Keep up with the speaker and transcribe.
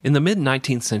In the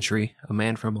mid-19th century, a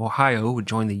man from Ohio would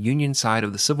join the Union side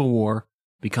of the Civil War,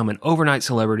 become an overnight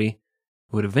celebrity,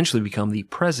 who would eventually become the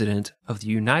President of the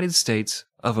United States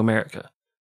of America.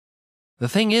 The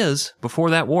thing is,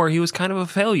 before that war, he was kind of a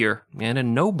failure and a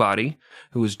nobody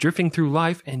who was drifting through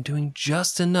life and doing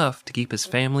just enough to keep his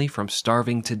family from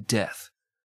starving to death.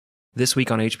 This week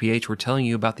on HPH, we're telling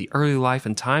you about the early life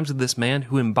and times of this man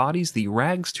who embodies the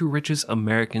rags to riches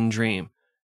American dream.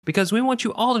 Because we want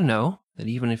you all to know that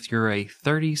even if you're a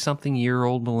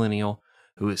 30-something-year-old millennial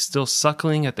who is still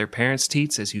suckling at their parents'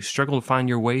 teats as you struggle to find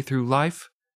your way through life,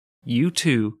 you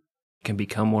too can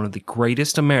become one of the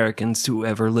greatest Americans to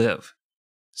ever live.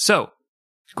 So,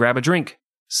 grab a drink,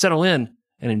 settle in,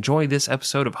 and enjoy this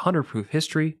episode of 100 Proof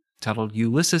History titled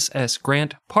Ulysses S.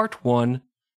 Grant Part 1.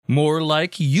 More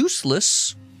like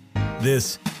useless.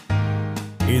 This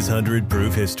is 100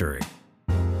 Proof History.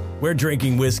 We're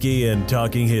drinking whiskey and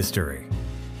talking history.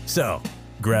 So,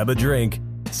 grab a drink,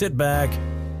 sit back,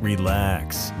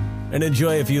 relax, and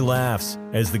enjoy a few laughs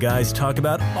as the guys talk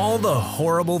about all the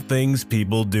horrible things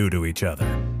people do to each other.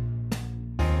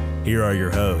 Here are your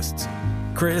hosts,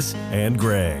 Chris and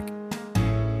Greg.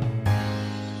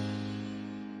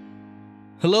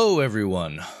 Hello,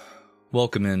 everyone.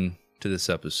 Welcome in to this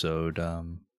episode.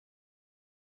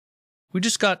 We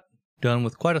just got done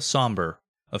with quite a somber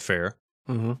affair.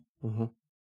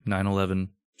 9/11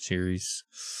 series.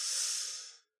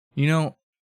 You know,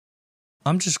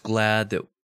 I'm just glad that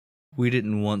we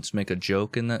didn't once make a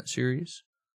joke in that series.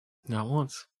 Not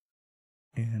once.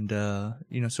 And,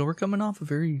 so we're coming off a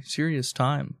very serious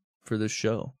time for this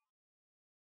show.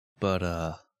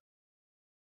 But,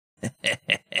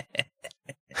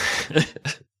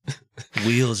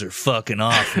 wheels are fucking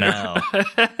off now.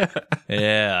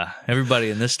 Yeah. Everybody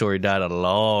in this story died a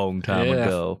long time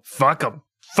ago. Fuck them.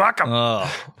 Fuck them.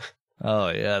 Oh,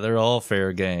 yeah. They're all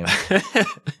fair game.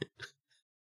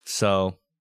 So,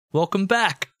 welcome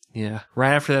back. Yeah.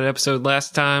 Right after that episode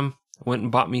last time, I went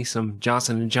and bought me some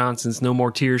Johnson & Johnson's No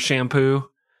More Tears shampoo.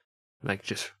 Like,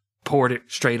 just poured it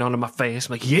straight onto my face.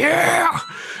 I'm like, yeah,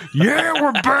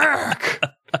 we're back.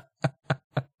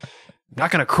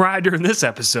 Not going to cry during this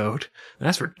episode.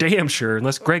 That's for damn sure,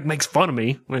 unless Greg makes fun of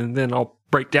me, and then I'll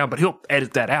break down, but he'll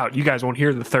edit that out. You guys won't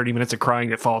hear the 30 minutes of crying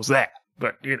that follows that,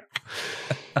 but,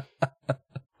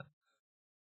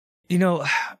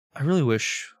 I really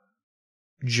wish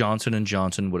Johnson &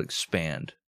 Johnson would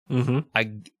expand. Mm-hmm.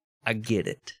 I get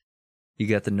it. You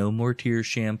got the No More Tears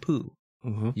shampoo.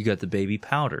 Mm-hmm. You got the baby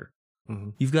powder.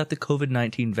 Mm-hmm. You've got the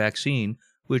COVID-19 vaccine,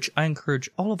 which I encourage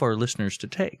all of our listeners to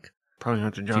take. Probably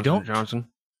not the you don't? Johnson.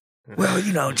 Well,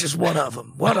 just one of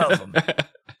them. One of them. But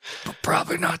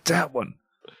probably not that one.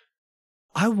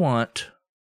 I want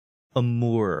a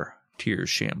more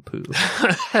Tears shampoo.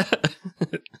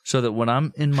 So that when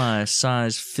I'm in my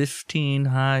size 15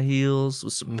 high heels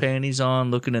with some panties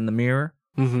on, looking in the mirror,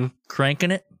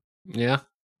 cranking it. Yeah,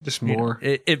 just more.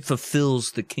 It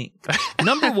fulfills the kink.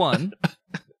 Number one,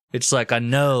 it's like I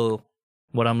know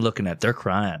what I'm looking at. They're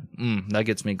crying. That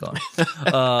gets me going.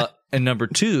 And number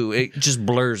two, it just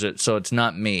blurs it, so it's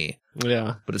not me.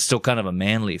 Yeah. But it's still kind of a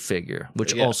manly figure,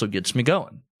 which also gets me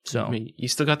going. So I mean, you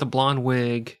still got the blonde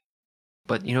wig,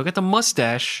 but got the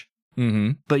mustache.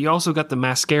 Mm-hmm. But you also got the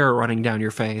mascara running down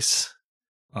your face.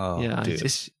 Oh, yeah, dude.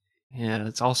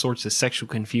 It's all sorts of sexual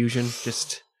confusion.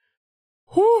 Just,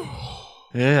 whew.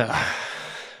 Yeah.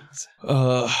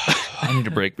 I need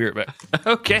a break. Be right back.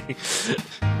 Okay.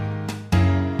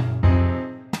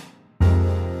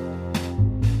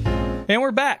 And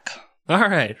we're back. All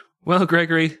right. Well,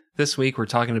 Gregory, this week we're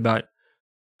talking about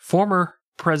former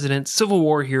president, Civil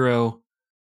War hero,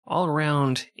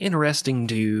 all-around interesting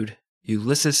dude,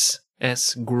 Ulysses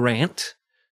S. Grant.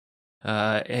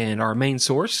 And our main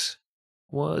source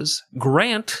was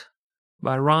Grant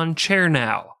by Ron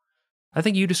Chernow. I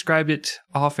think you described it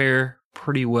off-air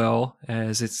pretty well,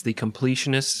 as it's the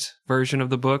completionist version of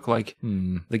the book, like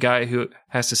the guy who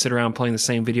has to sit around playing the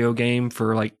same video game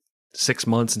for like 6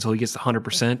 months until he gets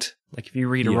 100%. Like if you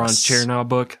read a Ron Chernow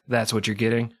book, that's what you're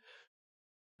getting.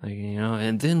 Like,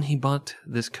 and then he bought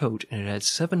this coat and it had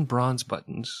 7 bronze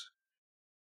buttons,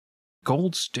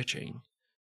 gold stitching.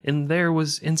 And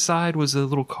inside was a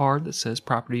little card that says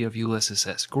property of Ulysses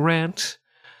S. Grant.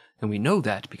 And we know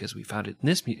that because we found it in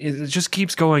this. It just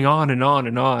keeps going on and on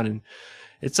and on. And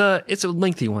it's a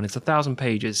lengthy one. It's 1,000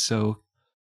 pages. So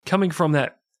coming from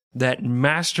that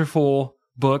masterful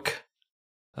book,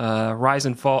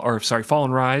 Fall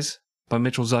and Rise by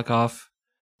Mitchell Zuckoff,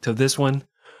 to this one,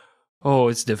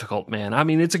 it's difficult, man. I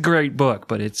mean, it's a great book,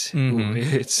 but it's tough.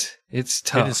 It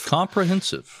is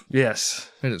comprehensive.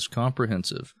 Yes. It is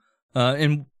comprehensive.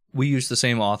 And we used the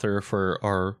same author for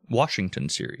our Washington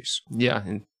series. Yeah,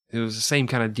 and it was the same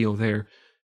kind of deal there.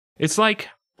 It's like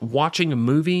watching a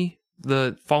movie,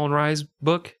 the Fall and Rise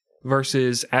book,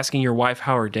 versus asking your wife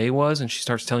how her day was, and she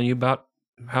starts telling you about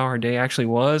how her day actually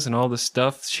was and all the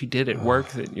stuff she did at work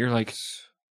that you're like,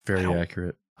 very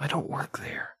accurate. I don't work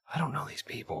there. I don't know these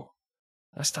people.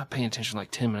 I stopped paying attention like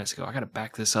 10 minutes ago. I got to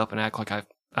back this up and act like I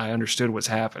understood what's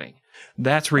happening.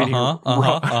 That's reading. Yeah.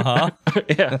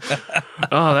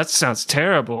 Oh, that sounds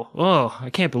terrible. Oh, I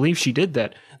can't believe she did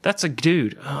that. That's a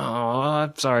dude. Oh,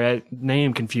 I'm sorry.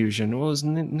 Name confusion. Well, his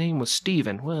name was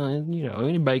Steven. Well,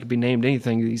 anybody could be named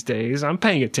anything these days. I'm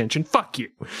paying attention. Fuck you.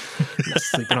 I'm not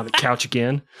sleeping on the couch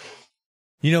again.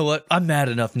 You know what? I'm mad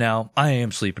enough now. I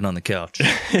am sleeping on the couch.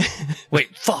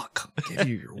 Wait, fuck. I'll give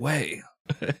you your way.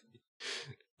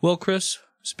 Well, Chris,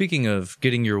 speaking of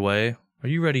getting your way, are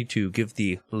you ready to give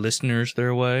the listeners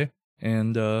their way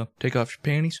and take off your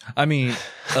panties? I mean,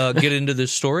 get into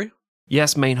this story?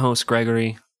 Yes, main host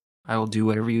Gregory. I will do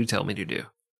whatever you tell me to do.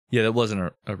 Yeah, that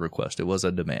wasn't a request. It was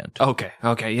a demand. Okay.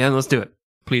 Yeah, let's do it.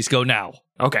 Please go now.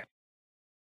 Okay.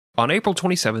 On April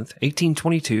 27th,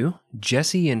 1822,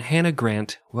 Jesse and Hannah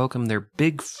Grant welcomed their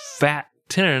big, fat,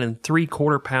 10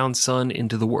 3/4 pound son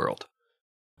into the world.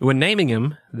 When naming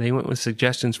him, they went with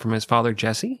suggestions from his father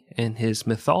Jesse and his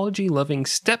mythology-loving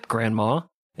step-grandma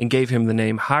and gave him the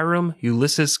name Hiram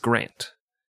Ulysses Grant.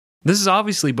 This is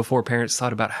obviously before parents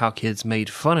thought about how kids made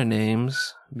fun of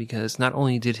names, because not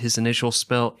only did his initials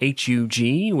spell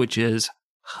H-U-G, which is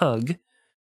hug,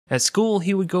 at school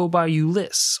he would go by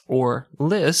Ulyss, or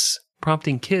Liss,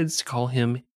 prompting kids to call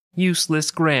him Useless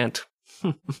Grant.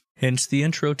 Hence the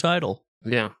intro title.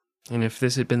 Yeah. And if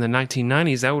this had been the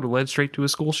 1990s, that would have led straight to a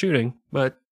school shooting.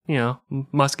 But,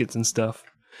 muskets and stuff.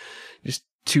 Just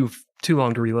too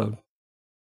long to reload.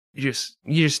 You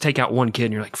just take out one kid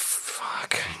and you're like,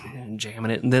 fuck,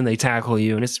 jamming it. And then they tackle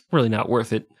you and it's really not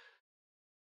worth it.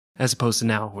 As opposed to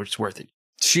now, where it's worth it.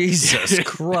 Jesus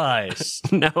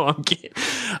Christ. No, I'm kidding.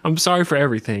 I'm sorry for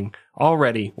everything.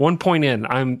 Already. 1 point in.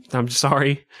 I'm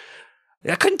sorry.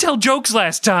 I couldn't tell jokes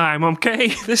last time, okay?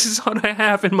 This is what I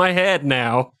have in my head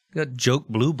now. You got joke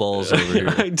blue balls over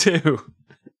here. I do.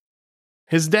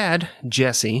 His dad,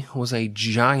 Jesse, was a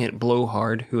giant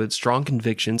blowhard who had strong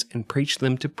convictions and preached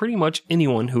them to pretty much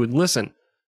anyone who would listen.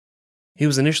 He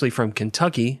was initially from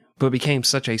Kentucky, but became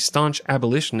such a staunch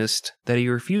abolitionist that he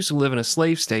refused to live in a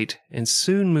slave state and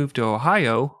soon moved to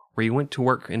Ohio, where he went to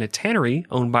work in a tannery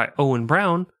owned by Owen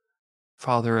Brown,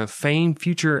 father of famed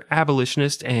future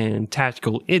abolitionist and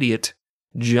tactical idiot,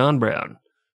 John Brown.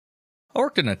 I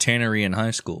worked in a tannery in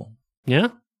high school. Yeah?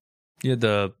 Yeah,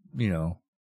 the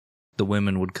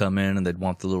women would come in and they'd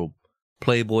want the little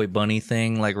Playboy bunny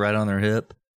thing, like right on their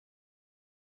hip.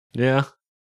 Yeah.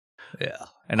 Yeah.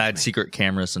 And I had secret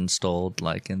cameras installed,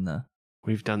 like in the...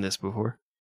 We've done this before.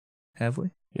 Have we?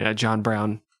 Yeah, John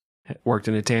Brown worked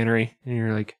in a tannery, and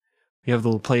you're like, you have the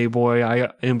little Playboy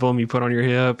emblem you put on your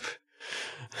hip.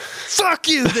 Fuck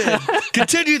you, then!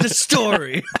 Continue the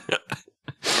story!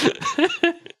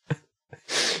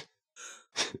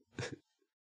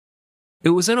 It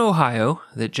was in Ohio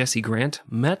that Jesse Grant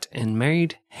met and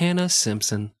married Hannah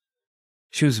Simpson.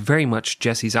 She was very much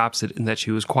Jesse's opposite in that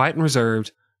she was quiet and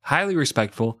reserved, highly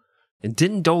respectful, and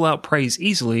didn't dole out praise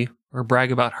easily or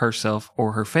brag about herself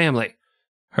or her family.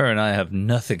 Her and I have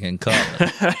nothing in common.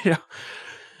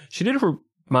 She did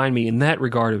remind me in that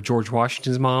regard of George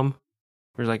Washington's mom.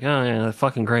 Where he's like, oh yeah, that's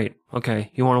fucking great.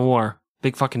 Okay, you want a war?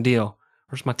 Big fucking deal.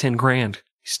 Where's my 10 grand? You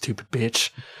stupid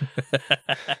bitch.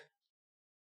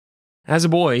 As a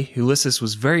boy, Ulysses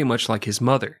was very much like his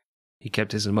mother. He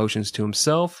kept his emotions to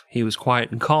himself, he was quiet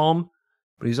and calm,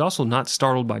 but he was also not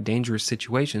startled by dangerous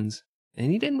situations,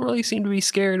 and he didn't really seem to be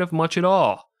scared of much at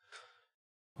all.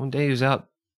 One day he was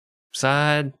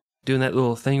outside doing that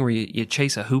little thing where you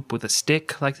chase a hoop with a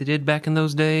stick like they did back in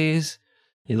those days.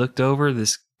 He looked over,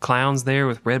 this clown's there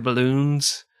with red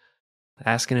balloons,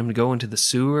 asking him to go into the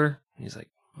sewer. He's like,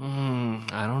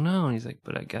 I don't know. And he's like,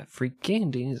 but I got free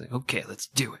candy. And he's like, okay, let's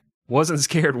do it. Wasn't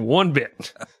scared one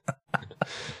bit.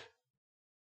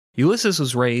 Ulysses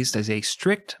was raised as a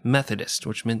strict Methodist,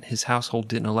 which meant his household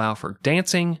didn't allow for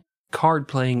dancing, card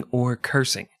playing, or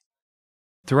cursing.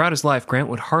 Throughout his life, Grant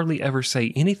would hardly ever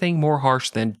say anything more harsh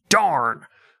than darn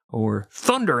or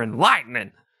thunder and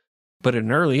lightning. But at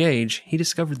an early age, he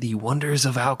discovered the wonders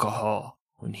of alcohol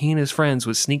when he and his friends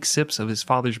would sneak sips of his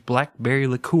father's blackberry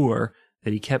liqueur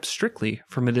that he kept strictly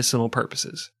for medicinal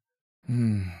purposes.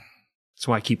 That's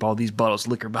why I keep all these bottles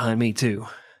of liquor behind me, too.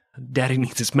 Daddy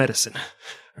needs his medicine.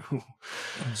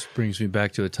 This brings me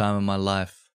back to a time in my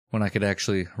life when I could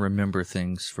actually remember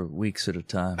things for weeks at a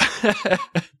time.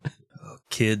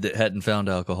 kid that hadn't found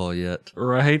alcohol yet.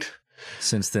 Right?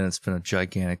 Since then, it's been a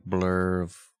gigantic blur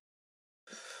of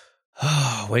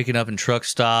waking up in truck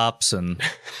stops and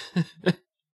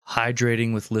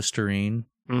hydrating with Listerine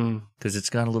because it's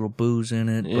got a little booze in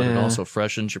it, but it also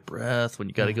freshens your breath when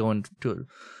you got to go into a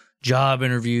job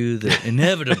interview that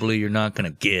inevitably you're not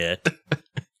going to get.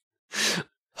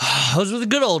 Those were the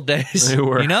good old days. They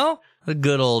were. You know? The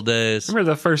good old days. Remember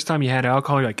the first time you had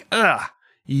alcohol, you're like, ugh,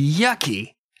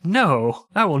 yucky. No,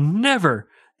 I will never,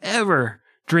 ever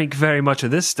drink very much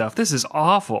of this stuff. This is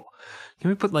awful. Can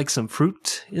we put like some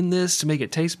fruit in this to make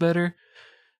it taste better?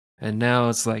 And now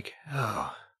it's like,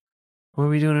 oh, what are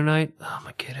we doing tonight? Oh,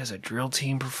 my kid has a drill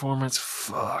team performance.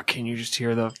 Fuck, can you just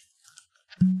hear the...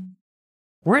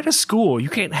 We're at a school. You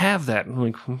can't have that. I'm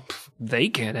like, they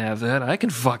can't have that. I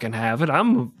can fucking have it.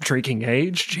 I'm drinking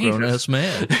age. Jesus. Grown-ass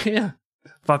man. Yeah.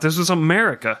 Thought this was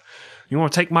America. You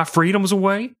want to take my freedoms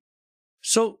away?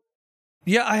 So,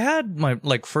 yeah, I had my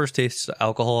first taste of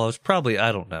alcohol. I was probably,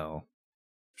 I don't know,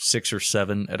 6 or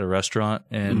 7 at a restaurant,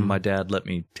 and my dad let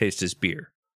me taste his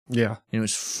beer. Yeah. And it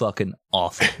was fucking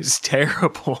awful. It's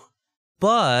terrible.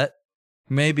 But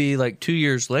maybe 2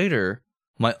 years later,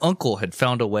 my uncle had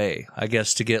found a way, I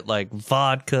guess, to get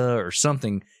vodka or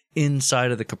something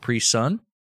inside of the Capri Sun.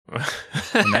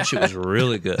 And that shit was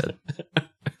really good.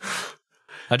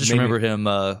 I just remember him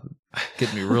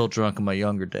getting me real drunk in my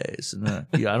younger days. And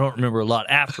I don't remember a lot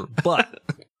after, but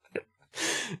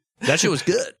that shit was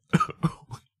good.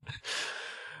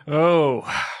 Oh,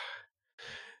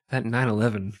 that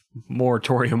 9/11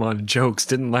 moratorium on jokes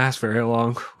didn't last very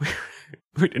long.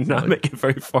 We did not make it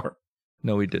very far.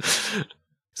 No, we didn't.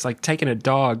 It's like taking a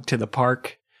dog to the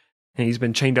park, and he's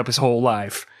been chained up his whole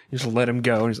life. You just let him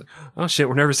go, and he's like, oh shit,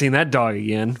 we're never seeing that dog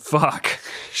again. Fuck.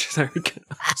 There he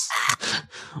goes.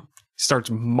 Starts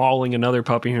mauling another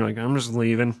puppy, and you're like, I'm just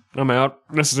leaving. I'm out.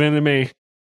 This is the end of me.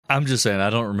 I'm just saying, I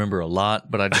don't remember a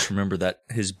lot, but I just remember that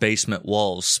his basement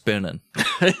walls spinning.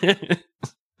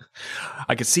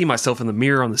 I could see myself in the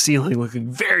mirror on the ceiling looking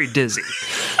very dizzy.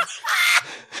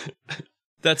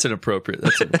 That's inappropriate.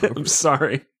 I'm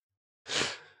sorry.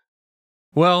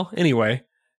 Well, anyway,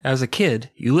 as a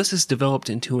kid, Ulysses developed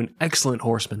into an excellent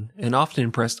horseman and often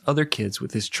impressed other kids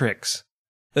with his tricks.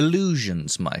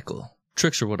 Illusions, Michael.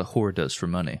 Tricks are what a whore does for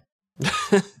money.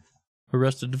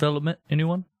 Arrested Development?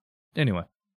 Anyone? Anyway.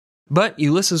 But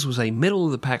Ulysses was a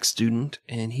middle-of-the-pack student,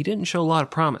 and he didn't show a lot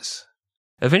of promise.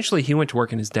 Eventually, he went to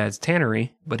work in his dad's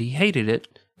tannery, but he hated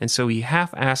it, and so he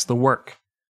half-assed the work.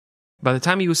 By the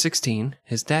time he was 16,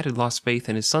 his dad had lost faith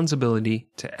in his son's ability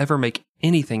to ever make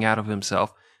anything out of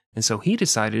himself, and so he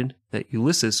decided that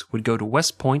Ulysses would go to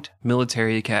West Point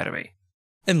Military Academy.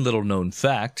 And little known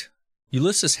fact,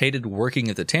 Ulysses hated working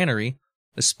at the tannery,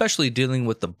 especially dealing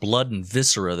with the blood and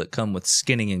viscera that come with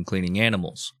skinning and cleaning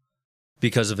animals.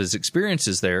 Because of his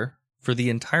experiences there, for the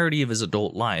entirety of his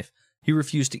adult life, he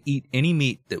refused to eat any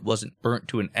meat that wasn't burnt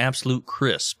to an absolute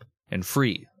crisp and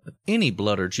free of any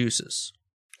blood or juices.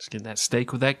 Just get that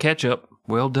steak with that ketchup.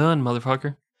 Well done,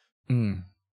 motherfucker. That's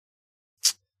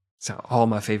how all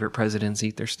my favorite presidents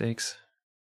eat their steaks.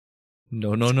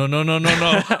 No. No.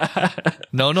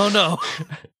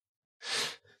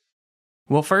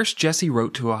 Well, first, Jesse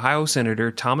wrote to Ohio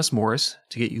Senator Thomas Morris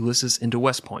to get Ulysses into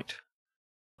West Point.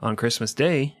 On Christmas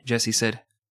Day, Jesse said,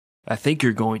 I think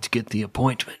you're going to get the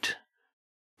appointment.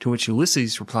 To which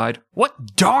Ulysses replied,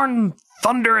 what darn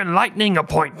thunder and lightning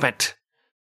appointment?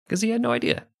 Because he had no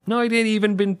idea. No idea he'd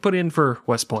even been put in for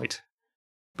West Point.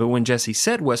 But when Jesse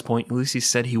said West Point, Ulysses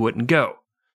said he wouldn't go.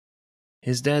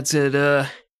 His dad said,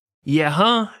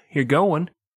 yeah, you're going.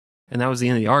 And that was the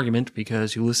end of the argument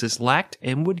because Ulysses lacked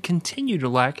and would continue to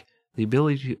lack the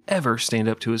ability to ever stand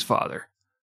up to his father.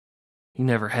 He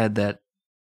never had that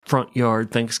front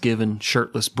yard Thanksgiving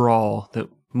shirtless brawl that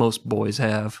most boys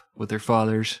have with their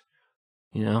fathers,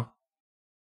 you know?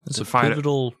 It's a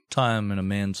pivotal time in a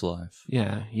man's life.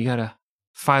 Yeah, you gotta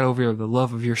fight over the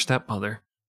love of your stepmother.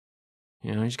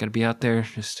 You know, you just gotta be out there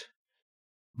just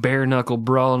bare-knuckle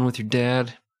brawling with your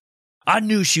dad. I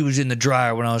knew she was in the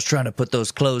dryer when I was trying to put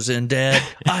those clothes in, Dad.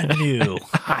 I knew.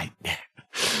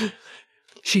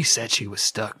 She said she was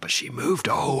stuck, but she moved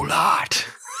a whole lot.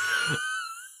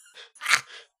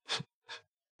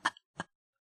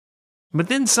 But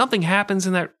then something happens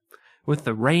in that, with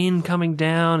the rain coming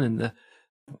down and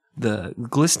the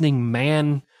glistening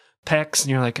man pecs, and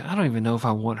you're like, I don't even know if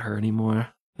I want her anymore.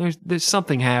 There's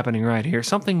something happening right here.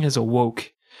 Something has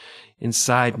awoke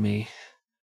inside me.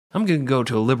 I'm going to go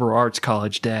to a liberal arts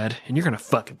college, Dad, and you're going to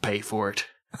fucking pay for it.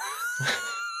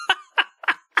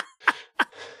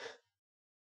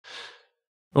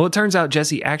 Well, it turns out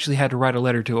Jesse actually had to write a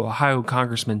letter to Ohio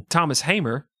Congressman Thomas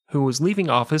Hamer, who was leaving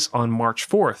office on March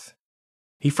 4th.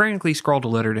 He frantically scrawled a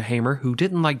letter to Hamer, who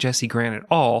didn't like Jesse Grant at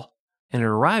all, and it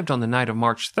arrived on the night of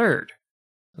March 3rd.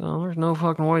 So there's no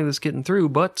fucking way this getting through,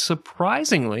 but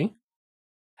surprisingly,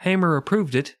 Hamer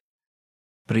approved it,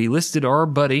 but he listed our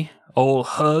buddy, old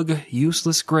Hug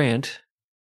Useless Grant,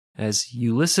 as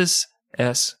Ulysses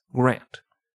S. Grant.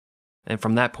 And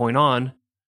from that point on,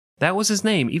 that was his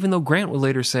name, even though Grant would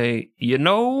later say, "You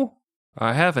know,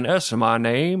 I have an S in my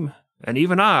name, and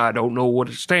even I don't know what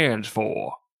it stands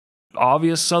for.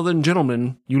 Obvious Southern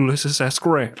gentleman, Ulysses S.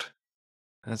 Grant."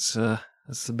 That's the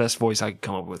best voice I could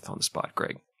come up with on the spot,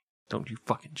 Greg. Don't you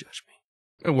fucking judge me.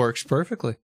 It works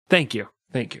perfectly. Thank you.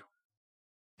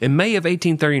 In May of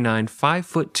 1839,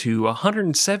 5'2",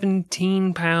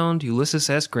 117-pound Ulysses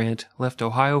S. Grant left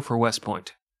Ohio for West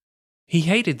Point. He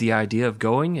hated the idea of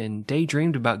going and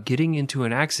daydreamed about getting into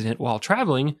an accident while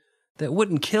traveling that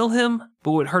wouldn't kill him,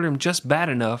 but would hurt him just bad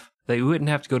enough that he wouldn't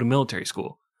have to go to military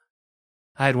school.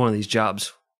 I had one of these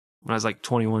jobs when I was like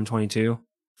 21, 22.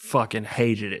 Fucking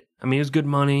hated it. I mean, it was good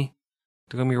money.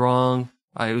 Don't get me wrong.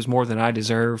 It was more than I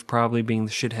deserved, probably being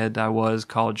the shithead I was,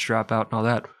 college dropout and all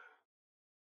that.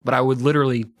 But I would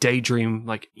literally daydream,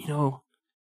 like, you know,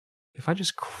 if I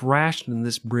just crashed in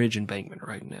this bridge embankment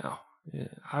right now,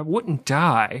 I wouldn't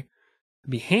die. I'd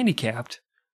be handicapped.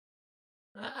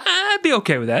 I'd be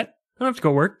okay with that. I don't have to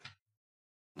go work.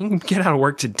 I can get out of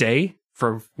work today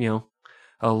for, you know,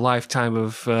 a lifetime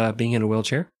of being in a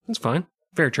wheelchair. That's fine.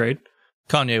 Fair trade.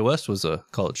 Kanye West was a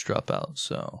college dropout,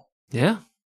 so. Yeah,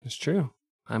 it's true.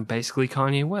 I'm basically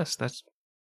Kanye West. That's,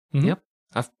 Mhm. Yep.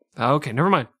 Okay, never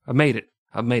mind. I made it.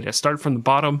 I started from the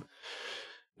bottom.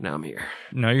 Now I'm here.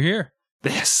 Now you're here.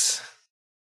 This.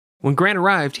 When Grant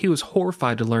arrived, he was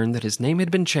horrified to learn that his name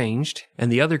had been changed,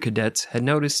 and the other cadets had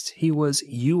noticed he was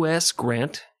U.S.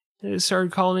 Grant, and had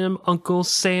started calling him Uncle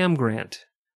Sam Grant.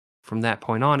 From that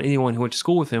point on, anyone who went to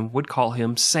school with him would call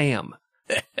him Sam.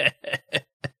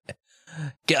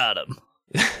 Got him.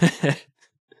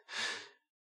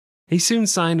 He soon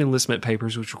signed enlistment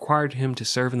papers, which required him to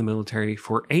serve in the military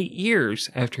for 8 years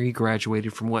after he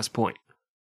graduated from West Point.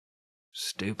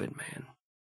 Stupid, man.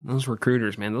 Those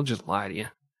recruiters, man, they'll just lie to you.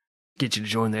 Get you to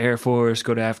join the Air Force,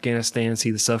 go to Afghanistan,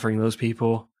 see the suffering of those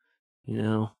people. You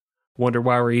know, wonder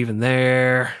why we're even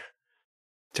there.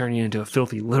 Turn you into a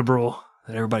filthy liberal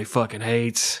that everybody fucking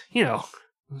hates. You know,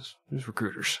 those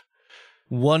recruiters.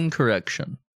 One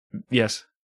correction. Yes.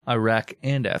 Iraq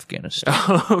and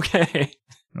Afghanistan. Okay.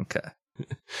 Okay.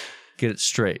 Get it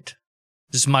straight.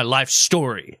 This is my life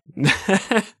story.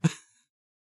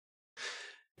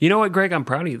 You know what, Greg? I'm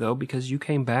proud of you, though, because you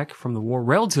came back from the war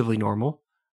relatively normal.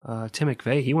 Tim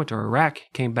McVeigh, he went to Iraq,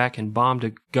 came back and bombed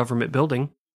a government building.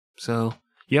 So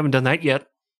you haven't done that yet.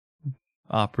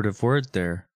 Operative word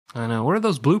there. I know. What are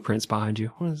those blueprints behind you?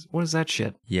 What is that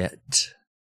shit? Yet.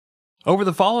 Over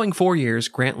the following 4 years,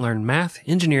 Grant learned math,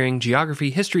 engineering, geography,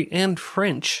 history, and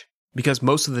French, because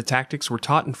most of the tactics were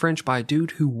taught in French by a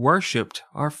dude who worshipped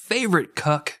our favorite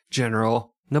cuck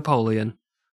general, Napoleon.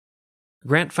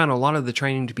 Grant found a lot of the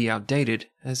training to be outdated,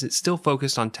 as it still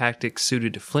focused on tactics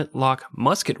suited to flintlock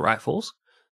musket rifles,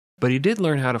 but he did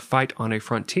learn how to fight on a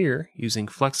frontier using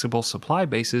flexible supply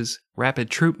bases, rapid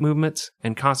troop movements,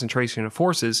 and concentration of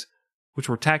forces, which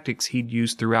were tactics he'd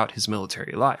used throughout his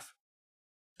military life.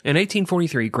 In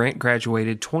 1843, Grant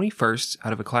graduated 21st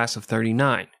out of a class of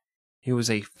 39. He was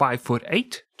a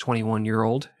 5'8",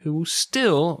 21-year-old who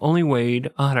still only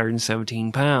weighed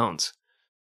 117 pounds.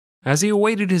 As he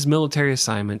awaited his military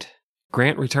assignment,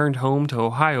 Grant returned home to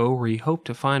Ohio where he hoped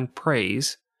to find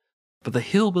praise, but the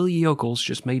hillbilly yokels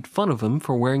just made fun of him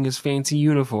for wearing his fancy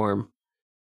uniform.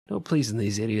 No pleasing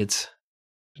these idiots.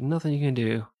 There's nothing you can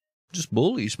do. Just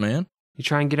bullies, man. You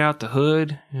try and get out the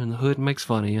hood, and the hood makes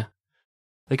fun of you.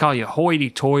 They call you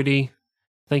hoity-toity,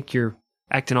 think you're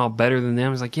acting all better than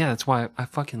them. It's like, yeah, that's why I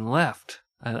fucking left.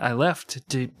 I left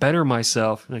to better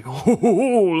myself. Like,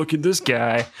 oh, look at this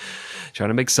guy. Trying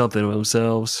to make something of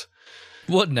themselves.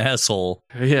 What an asshole.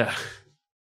 Yeah.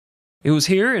 It was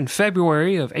here in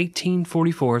February of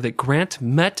 1844 that Grant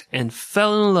met and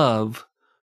fell in love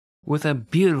with a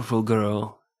beautiful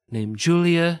girl named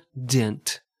Julia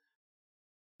Dent.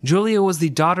 Julia was the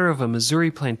daughter of a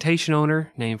Missouri plantation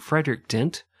owner named Frederick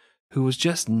Dent, who was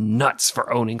just nuts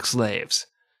for owning slaves.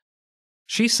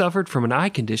 She suffered from an eye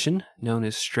condition known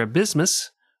as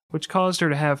strabismus, which caused her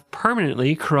to have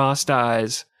permanently crossed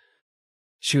eyes.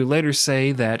 She would later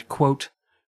say that, quote,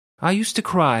 "I used to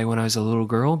cry when I was a little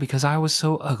girl because I was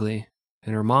so ugly,"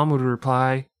 and her mom would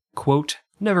reply, quote,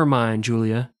 "Never mind,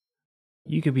 Julia.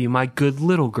 You could be my good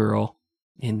little girl,"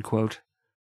 end quote.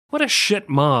 What a shit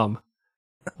mom.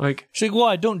 Like, She's like, well,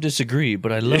 I don't disagree,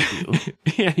 but I love you.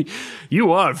 yeah,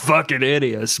 you are fucking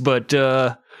idiots, but,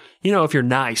 if you're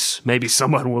nice, maybe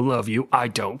someone will love you. I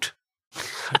don't.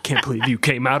 I can't believe you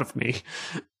came out of me.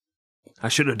 I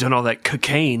should have done all that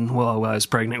cocaine while I was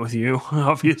pregnant with you,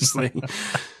 obviously.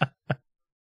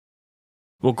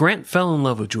 Well, Grant fell in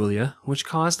love with Julia, which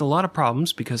caused a lot of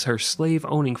problems because her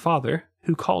slave-owning father,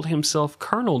 who called himself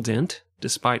Colonel Dent,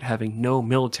 despite having no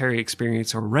military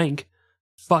experience or rank,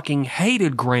 fucking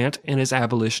hated Grant and his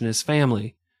abolitionist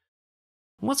family.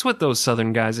 What's with those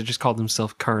Southern guys that just called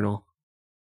themselves Colonel?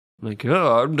 Like,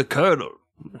 oh, I'm the Colonel.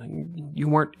 You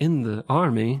weren't in the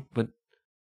army, but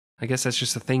I guess that's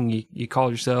just a thing you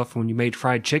called yourself when you made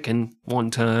fried chicken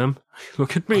one time.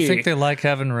 Look at me. I think they like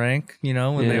having rank,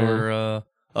 when they were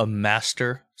a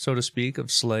master, so to speak,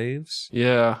 of slaves.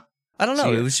 Yeah. I don't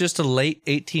know. It was just a late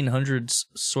 1800s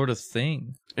sort of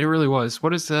thing. It really was.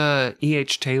 What is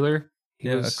E.H. Taylor?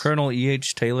 Colonel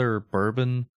E.H. Taylor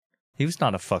Bourbon. He was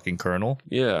not a fucking colonel.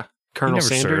 Yeah. Colonel never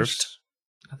Sanders. served.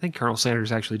 I think Colonel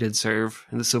Sanders actually did serve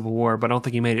in the Civil War, but I don't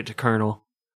think he made it to colonel.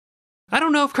 I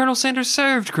don't know if Colonel Sanders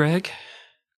served, Greg.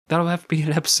 That'll have to be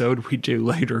an episode we do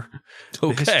later.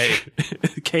 Okay.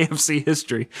 KFC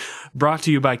history. Brought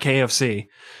to you by KFC.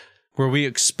 Where we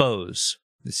expose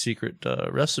the secret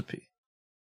recipe.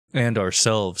 And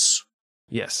ourselves.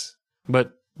 Yes.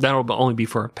 But that'll only be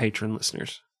for our patron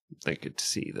listeners. They get to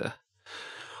see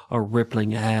our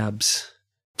rippling abs,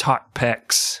 taut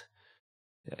pecs,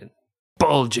 and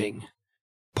bulging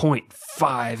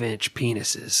 0.5-inch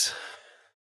penises.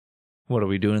 What, are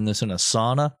we doing this in a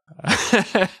sauna?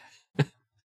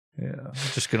 Yeah.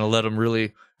 Just going to let them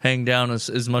really hang down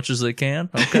as much as they can?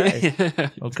 Okay.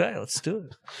 Okay, let's do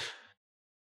it.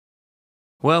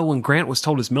 Well, when Grant was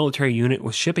told his military unit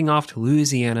was shipping off to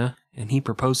Louisiana and he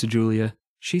proposed to Julia,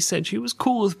 she said she was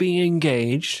cool with being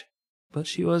engaged, but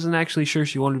she wasn't actually sure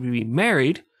she wanted to be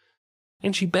married,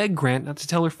 and she begged Grant not to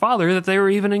tell her father that they were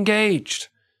even engaged.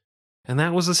 And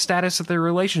that was the status of their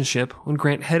relationship when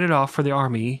Grant headed off for the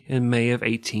army in May of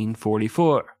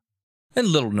 1844. And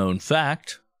little known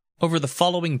fact, over the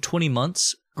following 20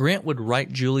 months, Grant would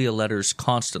write Julia letters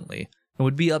constantly and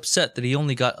would be upset that he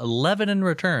only got 11 in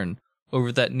return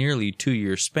over that nearly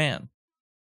 2-year span.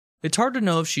 It's hard to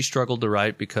know if she struggled to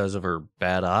write because of her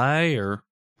bad eye or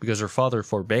because her father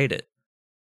forbade it.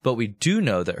 But we do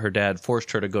know that her dad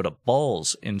forced her to go to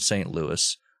balls in St.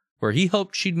 Louis, where he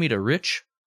hoped she'd meet a rich,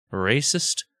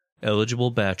 racist,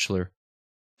 eligible bachelor.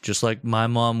 Just like my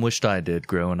mom wished I did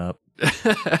growing up.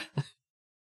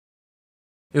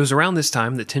 It was around this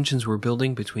time that tensions were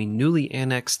building between newly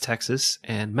annexed Texas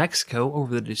and Mexico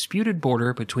over the disputed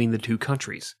border between the two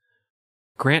countries.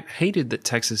 Grant hated that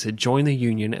Texas had joined the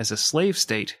Union as a slave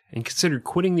state and considered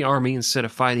quitting the army instead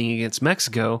of fighting against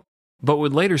Mexico, but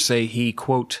would later say he,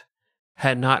 quote,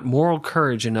 had not moral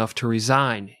courage enough to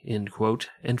resign, end quote,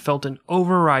 and felt an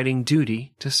overriding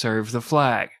duty to serve the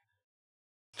flag.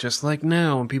 Just like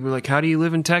now, when people are like, how do you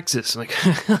live in Texas? Like,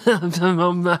 I'm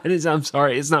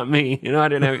sorry, it's not me. I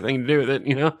didn't have anything to do with it,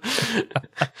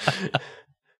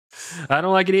 I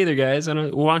don't like it either, guys. Why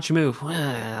don't you move?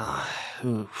 Well,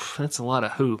 oof, that's a lot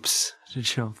of hoops to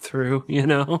jump through,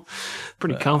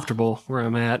 Pretty comfortable where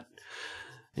I'm at.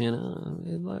 I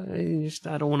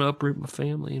don't want to uproot my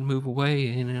family and move away,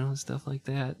 and stuff like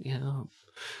that,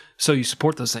 So you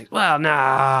support those things? Well, no.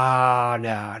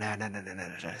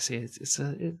 See,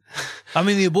 I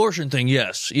mean, the abortion thing,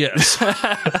 yes.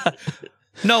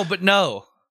 No, but no.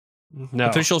 No.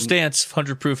 Official stance,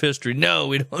 100 proof history. No,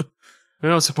 we don't. We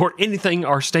don't support anything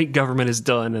our state government has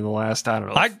done in the last, I don't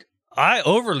know. I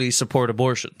overly support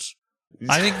abortions.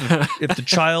 I think if the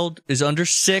child is under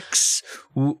 6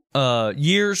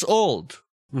 years old,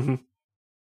 an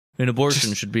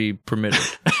abortion should be permitted.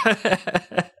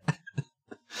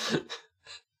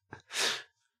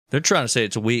 They're trying to say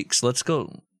it's weeks. Let's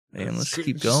go, man. Let's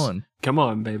keep going. Come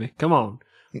on, baby. Come on.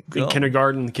 In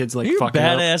kindergarten, the kid's like, you're fucking a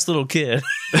badass little kid.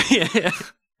 Yeah.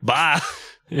 Bye.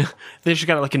 Yeah. They just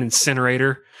got like an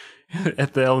incinerator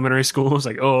at the elementary school. It's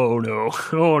like, oh no.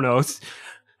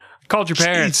 Called your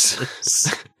parents.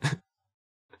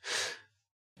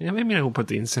 Yeah, maybe I will put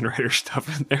the incinerator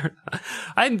stuff in there.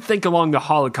 I didn't think along the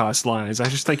Holocaust lines. I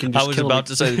was just thinking. I was about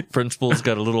to say the principal's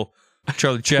got a little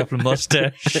Charlie Chaplin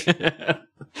mustache.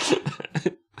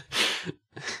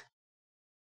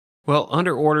 Well,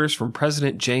 under orders from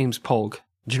President James Polk,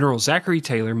 General Zachary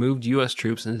Taylor moved U.S.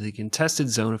 troops into the contested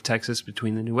zone of Texas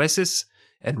between the Nueces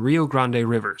and Rio Grande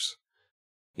rivers.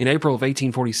 In April of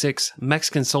 1846,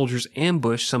 Mexican soldiers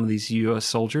ambushed some of these U.S.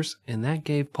 soldiers, and that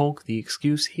gave Polk the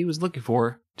excuse he was looking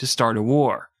for to start a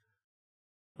war.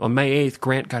 On May 8th,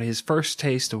 Grant got his first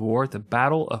taste of war at the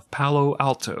Battle of Palo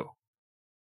Alto.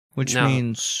 Which No.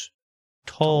 means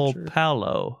tall Culture.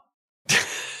 palo,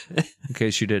 in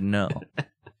case you didn't know.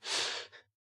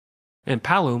 And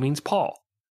Palo means Paul.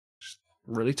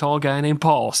 Really tall guy named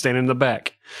Paul standing in the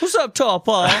back. What's up, tall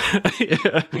Paul?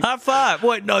 Yeah. High five.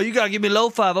 Wait, no, you got to give me low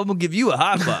five. I'm going to give you a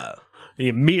high five. He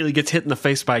immediately gets hit in the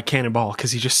face by a cannonball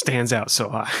because he just stands out so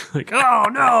high. Like, oh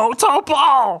no, tall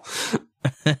Paul!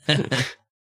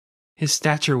 His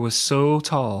stature was so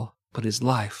tall, but his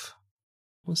life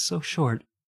was so short.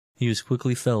 He was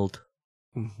quickly felled.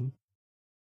 Mm-hmm.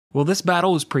 Well, this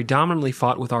battle was predominantly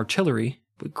fought with artillery,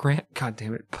 but Grant,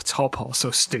 goddammit, tall Paul's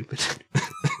so stupid.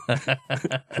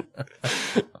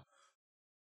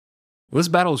 This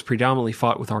battle was predominantly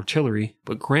fought with artillery,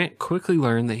 but Grant quickly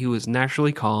learned that he was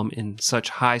naturally calm in such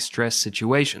high-stress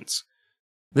situations.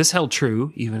 This held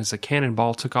true even as a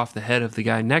cannonball took off the head of the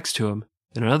guy next to him,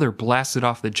 and another blasted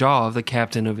off the jaw of the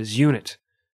captain of his unit.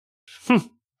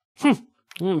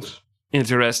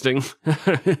 Interesting.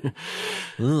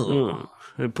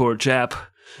 Poor chap.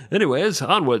 Anyways,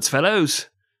 onwards, fellows.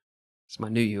 It's my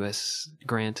new U.S.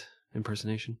 Grant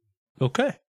impersonation.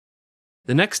 Okay.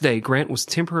 The next day, Grant was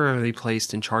temporarily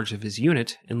placed in charge of his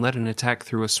unit and led an attack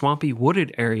through a swampy,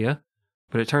 wooded area,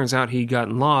 but it turns out he'd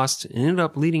gotten lost and ended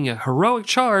up leading a heroic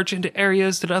charge into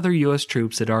areas that other U.S.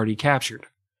 troops had already captured.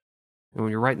 And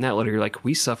when you're writing that letter, you're like,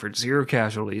 we suffered 0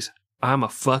 casualties. I'm a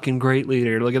fucking great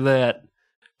leader. Look at that.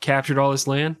 Captured all this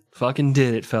land? Fucking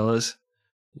did it, fellas.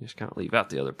 You just kind of leave out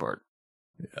the other part.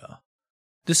 Yeah.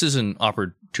 This is an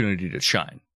opportunity to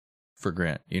shine for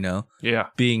Grant, you know? Yeah.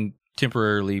 Being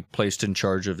temporarily placed in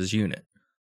charge of his unit.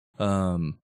 My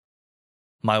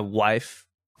wife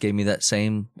gave me that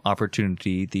same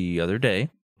opportunity the other day.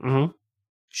 Mm-hmm.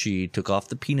 She took off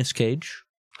the penis cage.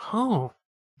 Oh.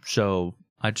 So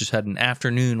I just had an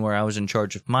afternoon where I was in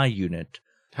charge of my unit.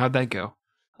 How'd that go?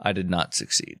 I did not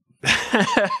succeed.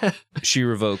 She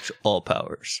revoked all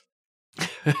powers.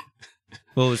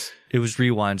 Well, it was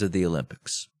rewinds of the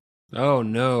Olympics. Oh,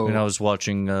 no. And I was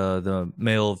watching the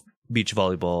male beach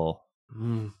volleyball.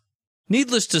 Mm.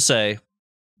 Needless to say,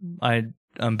 I'm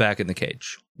back in the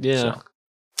cage. Yeah. So,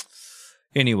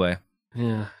 anyway.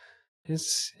 Yeah.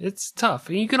 It's tough.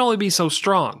 You can only be so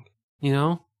strong, you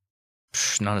know?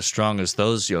 Not as strong as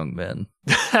those young men.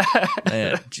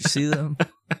 Man, did you see them?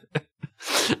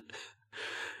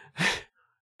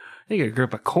 You could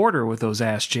grip a quarter with those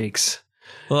ass cheeks.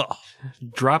 Oh,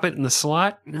 Drop it in the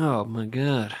slot? Oh, my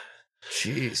God.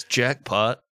 jeez,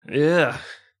 jackpot. Yeah.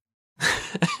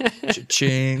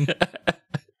 Cha-ching.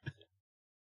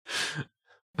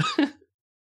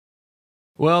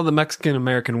 Well, the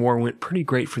Mexican-American War went pretty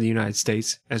great for the United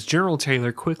States, as General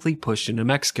Taylor quickly pushed into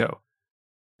Mexico.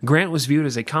 Grant was viewed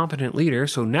as a competent leader,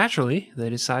 so naturally, they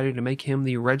decided to make him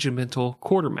the regimental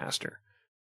quartermaster.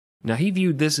 Now, he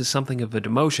viewed this as something of a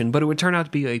demotion, but it would turn out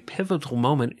to be a pivotal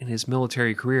moment in his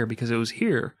military career because it was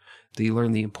here that he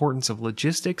learned the importance of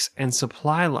logistics and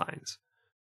supply lines.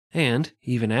 And,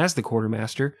 even as the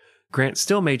quartermaster, Grant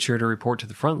still made sure to report to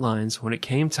the front lines when it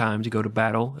came time to go to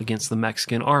battle against the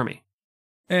Mexican army.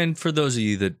 And for those of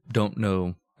you that don't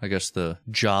know, I guess, the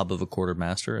job of a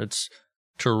quartermaster, it's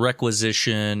to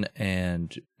requisition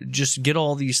and just get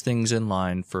all these things in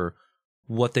line for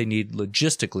what they need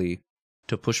logistically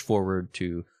to push forward,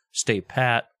 to stay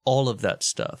pat, all of that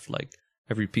stuff. Like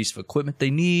every piece of equipment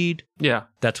they need, Yeah.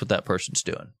 that's what that person's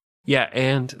doing. Yeah,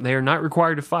 and they are not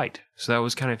required to fight. So that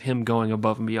was kind of him going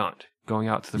above and beyond, going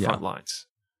out to the front lines.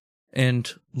 And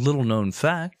little known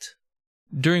fact,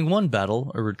 during one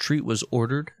battle, a retreat was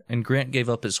ordered and Grant gave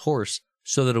up his horse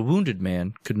so that a wounded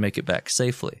man could make it back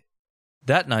safely.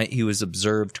 That night, he was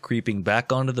observed creeping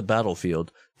back onto the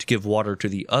battlefield to give water to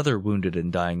the other wounded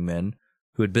and dying men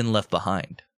who had been left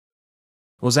behind.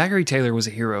 Well, Zachary Taylor was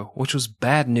a hero, which was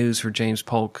bad news for James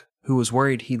Polk, who was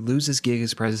worried he'd lose his gig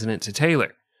as president to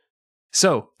Taylor.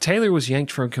 So, Taylor was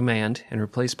yanked from command and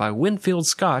replaced by Winfield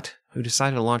Scott, who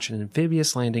decided to launch an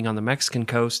amphibious landing on the Mexican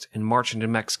coast and march into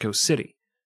Mexico City.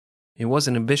 It was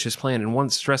an ambitious plan and one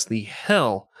that stressed the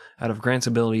hell out of Grant's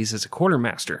abilities as a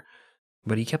quartermaster,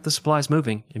 but he kept the supplies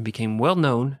moving and became well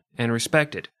known and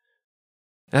respected.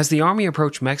 As the army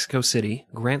approached Mexico City,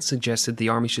 Grant suggested the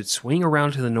army should swing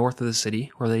around to the north of the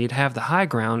city where they'd have the high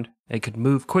ground and could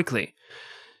move quickly.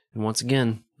 And once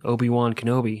again, Obi-Wan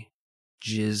Kenobi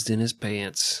jizzed in his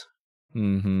pants.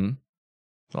 Mm-hmm.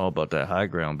 It's all about that high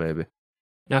ground, baby.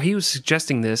 Now, he was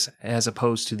suggesting this as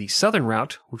opposed to the southern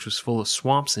route, which was full of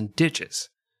swamps and ditches.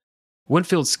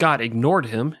 Winfield Scott ignored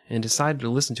him and decided to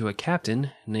listen to a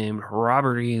captain named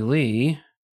Robert E. Lee.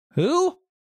 Who?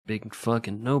 Big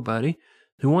fucking nobody.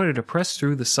 who wanted to press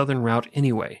through the southern route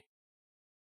anyway.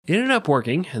 It ended up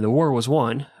working, and the war was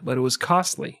won, but it was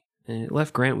costly, and it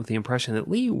left Grant with the impression that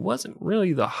Lee wasn't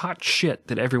really the hot shit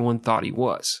that everyone thought he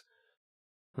was.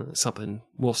 Something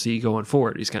we'll see going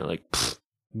forward. He's kind of like,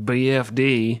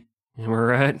 BFD, am I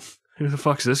right? Who the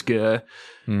fuck's this guy?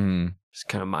 It's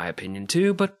kind of my opinion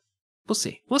too, but we'll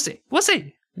see.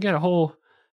 We got a whole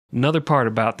another part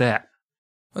about that.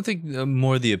 I think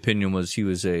more the opinion was he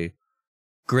was a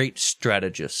great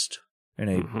strategist and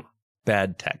a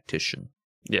bad tactician.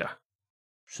 Yeah.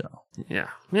 So. Yeah,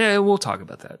 we'll talk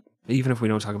about that. Even if we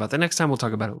don't talk about that next time, we'll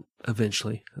talk about it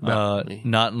eventually. Not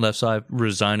unless I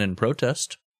resign and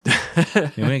protest. You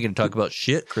ain't going to talk about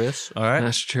shit, Chris. All right?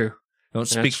 That's true. Don't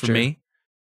speak for me.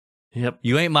 Yep.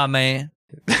 You ain't my man.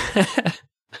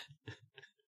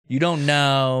 You don't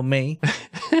know me.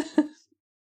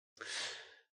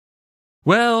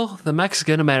 Well, the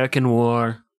Mexican-American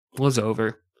War was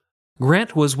over.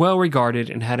 Grant was well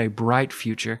regarded and had a bright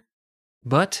future.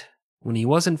 But when he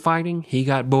wasn't fighting, he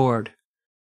got bored.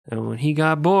 And when he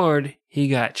got bored, he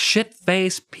got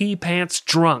shit-faced, pee-pants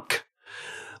drunk.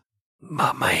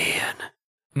 My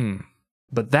man.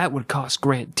 But that would cost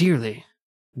Grant dearly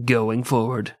going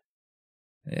forward.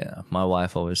 Yeah, my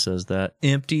wife always says that.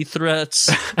 Empty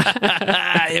threats.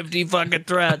 Empty fucking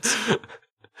threats.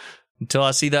 Until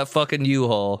I see that fucking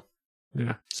U-Haul.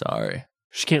 Yeah. Sorry.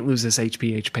 She can't lose this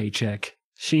HPH paycheck.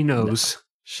 She knows.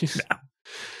 No.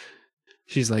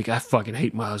 She's like, I fucking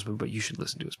hate my husband, but you should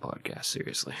listen to his podcast,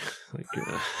 seriously. Like,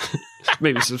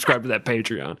 maybe subscribe to that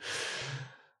Patreon.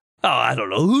 Oh, I don't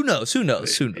know. Who knows?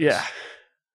 Yeah.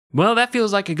 Well, that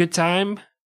feels like a good time.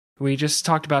 We just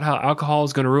talked about how alcohol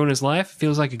is going to ruin his life.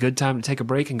 Feels like a good time to take a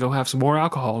break and go have some more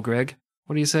alcohol, Greg.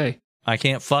 What do you say? I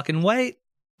can't fucking wait.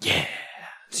 Yeah.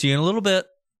 See you in a little bit.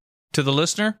 To the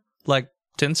listener, like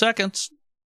 10 seconds.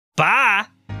 Bye.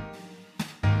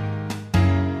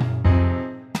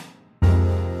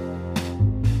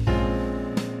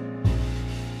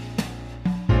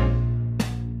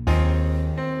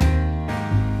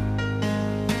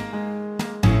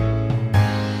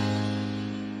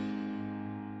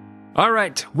 All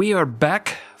right, we are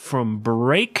back from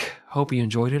break. Hope you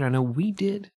enjoyed it. I know we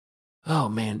did. Oh,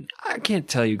 man, I can't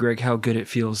tell you, Greg, how good it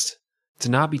feels to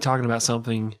not be talking about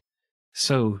something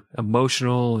so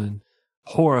emotional and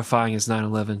horrifying as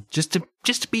 9/11. Just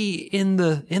to be in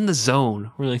the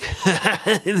zone. We're like,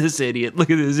 this idiot.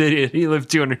 Look at this idiot. He lived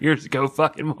 200 years ago.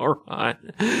 Fucking moron.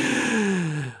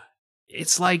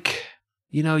 It's like,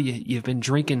 you've been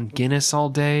drinking Guinness all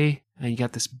day, and you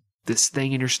got this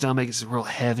thing in your stomach. It's real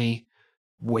heavy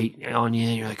weight on you,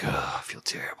 and you're like, oh, I feel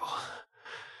terrible.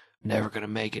 Never gonna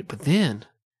make it. But then,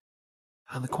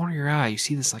 on the corner of your eye, you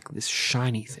see this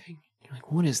shiny thing. You're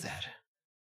like, what is that?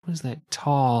 What is that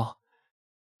tall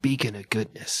beacon of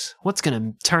goodness? What's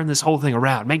gonna turn this whole thing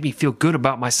around? Make me feel good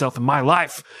about myself and my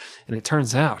life? And it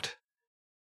turns out,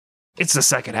 it's the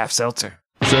second half seltzer.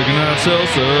 Second half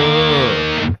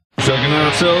seltzer. Second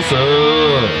half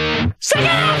seltzer. Second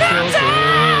half seltzer.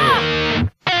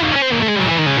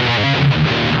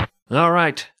 All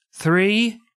right.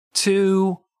 3,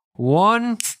 2,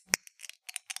 1.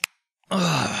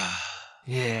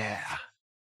 Yeah.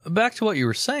 Back to what you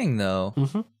were saying, though.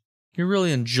 Mm-hmm. You're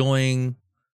really enjoying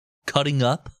cutting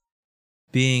up,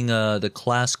 being the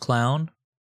class clown.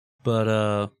 But,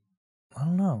 I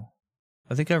don't know.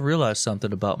 I think I've realized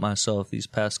something about myself these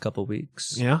past couple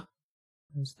weeks. Yeah?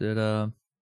 Is that,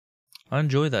 I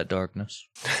enjoy that darkness.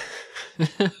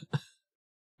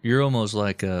 You're almost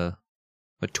like a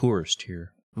tourist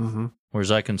here. Mm-hmm.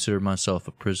 Whereas I consider myself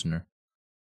a prisoner.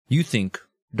 You think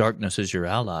darkness is your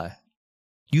ally.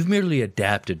 You've merely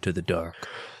adapted to the dark.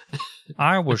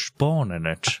 I was born in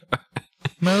it.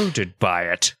 Molded by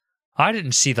it. I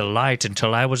didn't see the light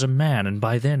until I was a man, and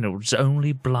by then it was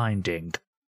only blinding.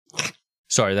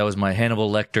 Sorry, that was my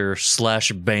Hannibal Lecter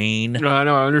 / Bane. No, I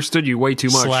know, I understood you way too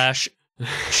much.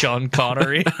 / Sean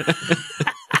Connery.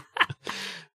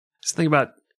 Just think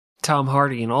about Tom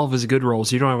Hardy and all of his good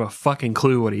roles. You don't have a fucking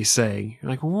clue what he's saying.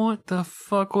 You're like, what the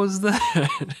fuck was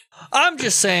that? I'm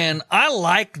just saying, I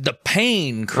like the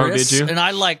pain, Chris. Oh, did you? And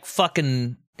I like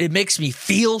fucking, it makes me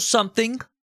feel something.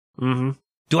 Mm-hmm.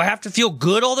 Do I have to feel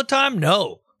good all the time?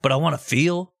 No. But I want to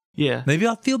feel. Yeah. Maybe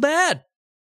I'll feel bad.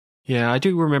 Yeah, I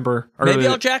do remember. Maybe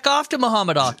I'll jack off to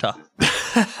Muhammad Atta.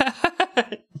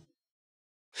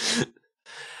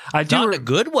 I do. Not in a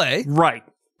good way. Right.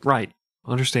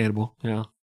 Understandable. Yeah.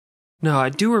 No, I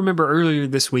do remember earlier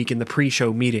this week in the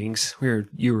pre-show meetings where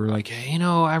you were like, hey,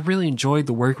 I really enjoyed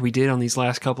the work we did on these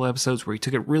last couple episodes where we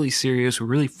took it really serious. We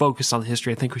really focused on the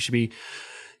history. I think we should be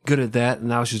good at that.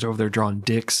 And I was just over there drawing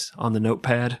dicks on the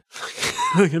notepad.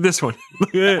 Look at this one.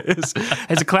 Look at this.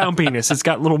 It's a clown penis. It's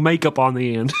got little makeup on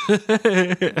the end.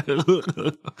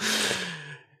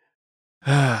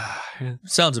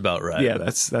 Sounds about right. Yeah,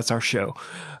 that's our show.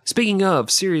 Speaking of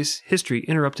serious history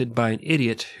interrupted by an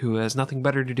idiot who has nothing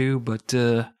better to do but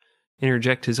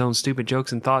interject his own stupid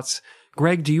jokes and thoughts,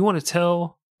 Greg, do you want to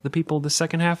tell the people the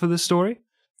second half of this story?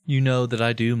 You know that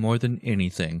I do more than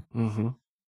anything. Mm-hmm.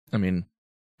 I mean,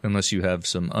 unless you have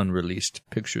some unreleased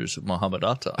pictures of Muhammad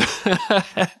Atta.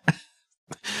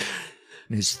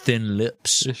 His thin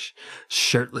lips.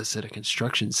 Shirtless at a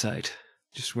construction site.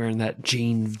 Just wearing that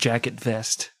jean jacket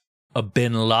vest. A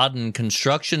Bin Laden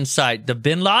construction site. The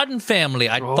Bin Laden family.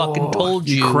 I fucking told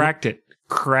you. Cracked it.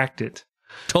 Cracked it.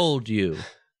 Told you.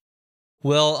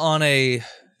 Well, on a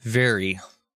very,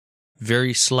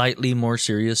 very slightly more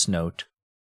serious note,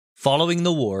 following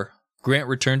the war, Grant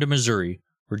returned to Missouri,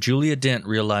 where Julia Dent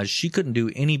realized she couldn't do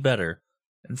any better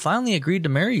and finally agreed to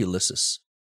marry Ulysses.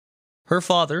 Her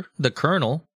father, the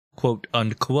colonel, quote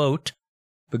unquote,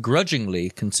 begrudgingly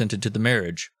consented to the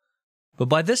marriage. But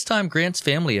by this time, Grant's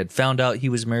family had found out he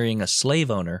was marrying a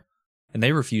slave owner, and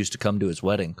they refused to come to his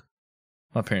wedding.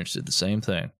 My parents did the same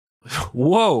thing.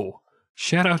 Whoa!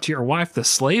 Shout out to your wife, the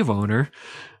slave owner.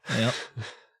 Yep.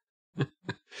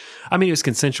 I mean, it was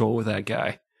consensual with that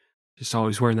guy. Just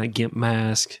always wearing that gimp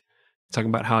mask, talking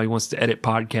about how he wants to edit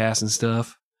podcasts and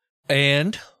stuff.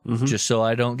 And, just so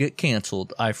I don't get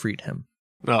canceled, I freed him.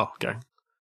 Oh, okay.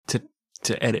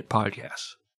 To edit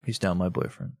podcasts. He's now my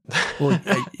boyfriend. Well,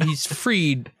 he's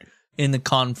freed in the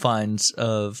confines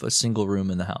of a single room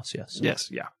in the house, yes. Yes,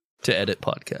 yeah. To edit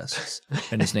podcasts.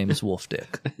 And his name is Wolf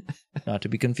Dick. Not to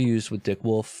be confused with Dick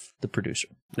Wolf, the producer.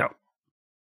 No.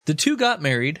 The two got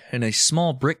married in a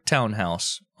small brick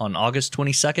townhouse on August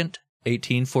 22nd,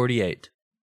 1848.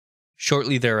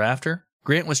 Shortly thereafter,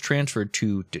 Grant was transferred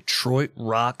to Detroit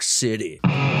Rock City.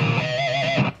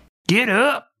 Get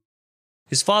up!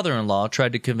 His father-in-law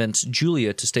tried to convince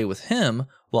Julia to stay with him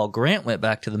while Grant went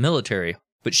back to the military,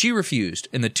 but she refused,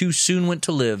 and the two soon went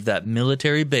to live that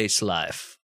military base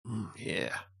life.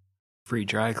 Yeah. Free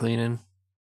dry cleaning.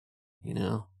 You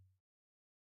know.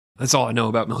 That's all I know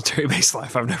about military base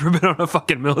life. I've never been on a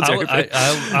fucking military base.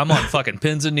 I'm on fucking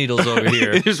pins and needles over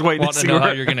here. Just waiting Want to know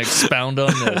how you're going to expound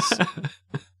on this.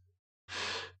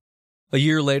 A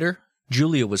year later,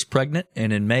 Julia was pregnant,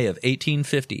 and in May of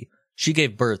 1850, she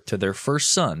gave birth to their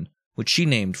first son, which she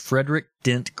named Frederick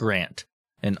Dent Grant,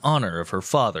 in honor of her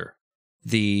father,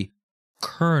 the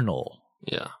Colonel.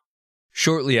 Yeah.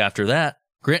 Shortly after that,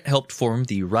 Grant helped form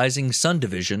the Rising Sun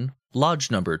Division, Lodge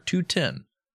Number 210,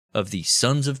 of the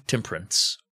Sons of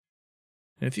Temperance.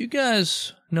 And if you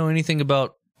guys know anything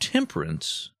about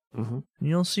temperance,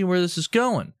 you'll see where this is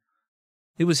going.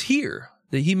 It was here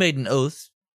that he made an oath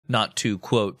not to,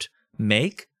 quote,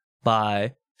 make,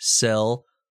 buy, sell,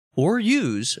 or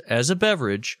use as a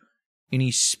beverage any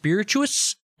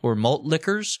spirituous or malt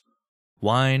liquors,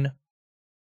 wine,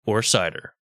 or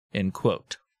cider, end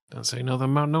quote. Don't say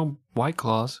nothing about no White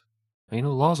Claws. Ain't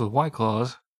no laws with White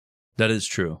Claws. That is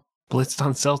true. Blitzed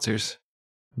on seltzers.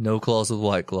 No claws with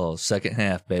White Claws. Second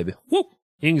half, baby. Woo!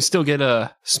 You can still get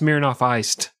a Smirnoff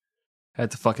Iced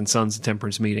at the fucking Sons of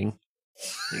Temperance meeting.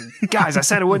 Guys, I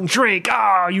said I wouldn't drink.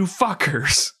 Ah, you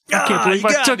fuckers. I can't believe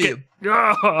I took it.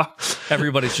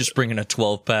 Everybody's just bringing a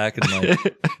 12-pack and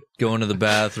like going to the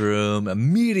bathroom.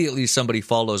 Immediately somebody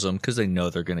follows them because they know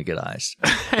they're going to get iced.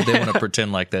 But they want to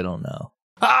pretend like they don't know.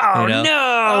 Oh, you know?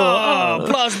 no. Oh,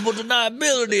 plausible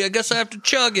deniability. I guess I have to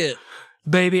chug it.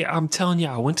 Baby, I'm telling you,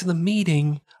 I went to the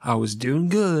meeting. I was doing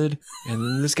good. And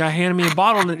then this guy handed me a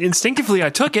bottle and instinctively I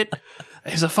took it.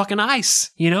 It was a fucking ice.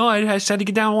 You know, I just had to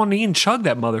get down on one knee and chug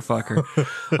that motherfucker.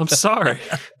 I'm sorry.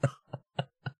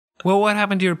 Well, what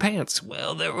happened to your pants?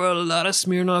 Well, there were a lot of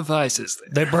Smirnoff Ices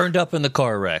there. They burned up in the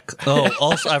car wreck. Oh,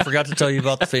 also, I forgot to tell you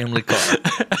about the family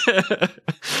car.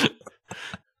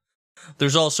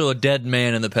 There's also a dead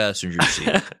man in the passenger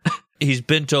seat. He's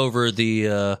bent over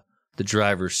the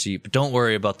driver's seat, but don't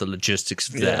worry about the logistics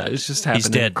of that. Yeah, it's just happened He's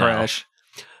in dead a crash.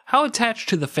 Now. How attached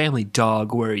to the family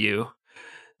dog were you?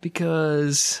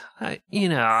 Because, I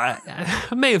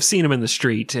may have seen him in the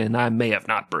street, and I may have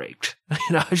not braked.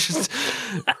 It's just...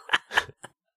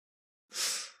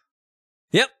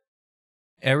 Yep.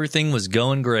 Everything was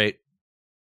going great.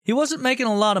 He wasn't making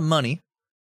a lot of money,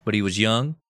 but he was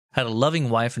young, had a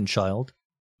loving wife and child.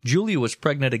 Julia was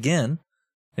pregnant again,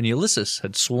 and Ulysses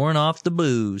had sworn off the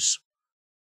booze.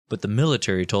 But the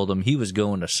military told him he was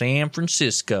going to San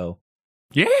Francisco.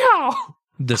 Yeah!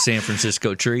 The San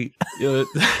Francisco treat.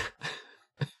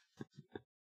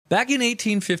 Back in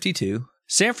 1852,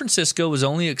 San Francisco was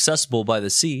only accessible by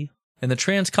the sea, and the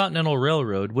Transcontinental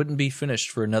Railroad wouldn't be finished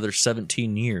for another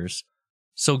 17 years.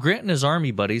 So Grant and his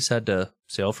army buddies had to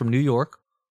sail from New York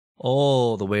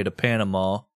all the way to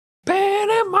Panama.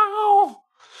 Panama!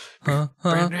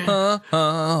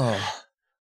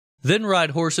 Then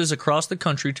ride horses across the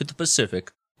country to the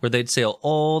Pacific, where they'd sail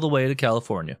all the way to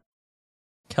California.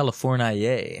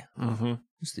 California, Mm-hmm.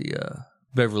 as the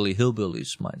Beverly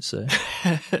Hillbillies might say.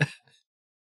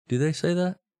 Do they say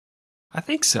that? I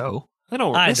think so.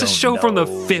 It's a don't show from the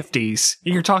know. 50s.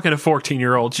 You're talking to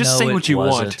 14-year-olds. Just say what you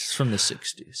want. It's from the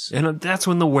 60s. And that's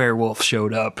when the werewolf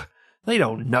showed up. They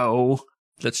don't know.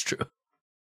 That's true.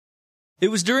 It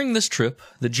was during this trip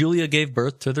that Julia gave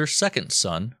birth to their second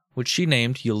son, which she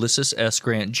named Ulysses S.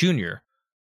 Grant Jr.,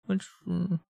 which,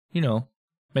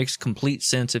 makes complete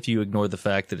sense if you ignore the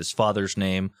fact that his father's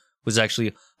name was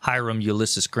actually Hiram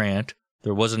Ulysses Grant.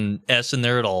 There wasn't an S in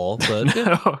there at all, but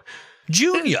No.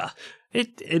 Junior.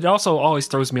 It also always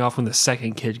throws me off when the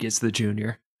second kid gets the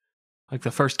junior. Like the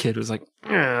first kid was like,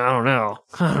 I don't know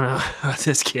about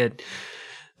this kid.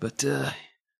 But the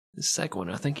second one,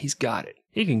 I think he's got it.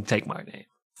 He can take my name.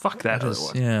 Fuck that other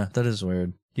one. Yeah, that is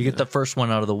weird. You get the first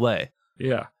one out of the way.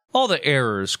 Yeah. All the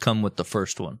errors come with the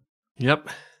first one. Yep.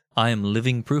 I am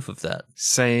living proof of that.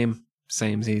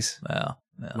 Samesies. Yeah.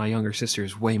 My younger sister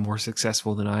is way more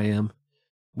successful than I am.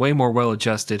 Way more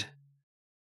well-adjusted.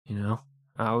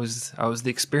 I was the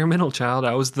experimental child.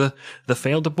 I was the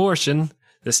failed abortion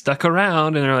that stuck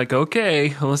around, and they're like,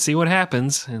 okay, well, let's see what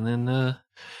happens. And then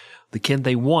the kid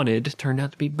they wanted turned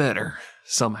out to be better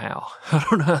somehow. I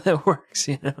don't know how that works,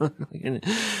 Yeah.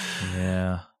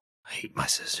 I hate my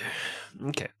sister.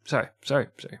 Okay, sorry.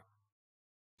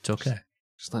 It's okay.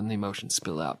 Just letting the emotions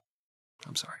spill out.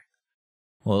 I'm sorry.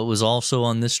 Well, it was also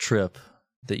on this trip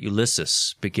that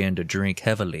Ulysses began to drink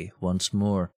heavily once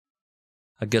more.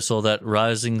 I guess all that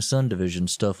Rising Sun Division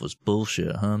stuff was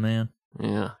bullshit, huh, man?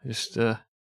 Yeah, just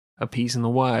appeasing the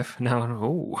wife.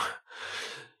 Now,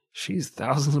 she's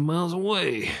thousands of miles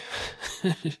away.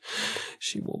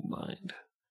 She won't mind.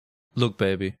 Look,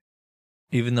 baby,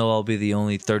 even though I'll be the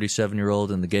only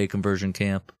 37-year-old in the gay conversion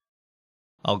camp,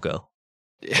 I'll go.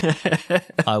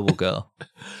 I will go.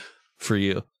 For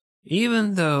you.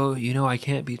 Even though, I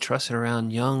can't be trusted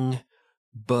around young,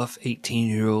 buff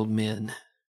 18-year-old men.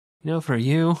 For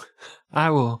you,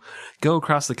 I will go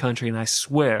across the country and I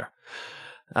swear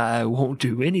I won't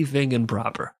do anything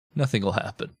improper. Nothing will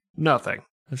happen. Nothing.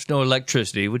 There's no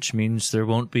electricity, which means there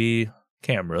won't be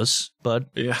cameras, but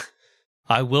Yeah.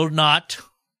 I will not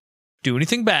do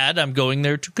anything bad. I'm going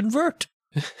there to convert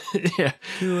Yeah.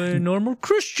 to a normal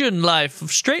Christian life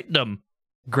of straightdom.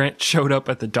 Grant showed up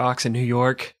at the docks in New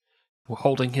York,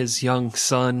 holding his young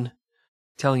son,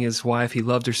 telling his wife he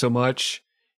loved her so much.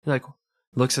 He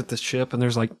looks at the ship and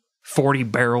there's 40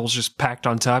 barrels just packed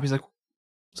on top. He's like,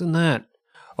 what's in that?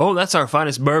 Oh, that's our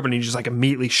finest bourbon. He just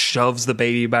immediately shoves the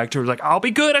baby back to her. He's like, I'll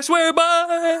be good, I swear,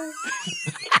 bye.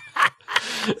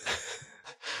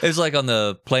 It was like on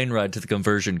the plane ride to the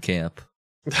conversion camp.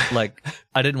 I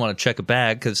didn't want to check a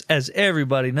bag because, as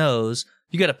everybody knows,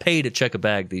 you got to pay to check a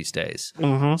bag these days.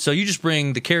 Mm-hmm. So you just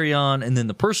bring the carry-on and then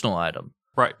the personal item.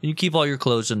 Right. And you keep all your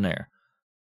clothes in there.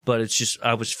 But it's just,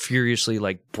 I was furiously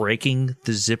breaking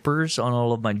the zippers on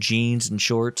all of my jeans and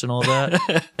shorts and all that.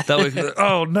 That was,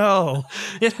 oh no.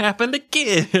 It happened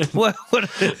again. What?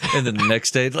 And then the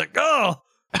next day, it's oh,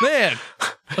 man,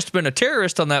 must have been a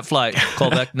terrorist on that flight.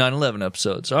 Call back 9/11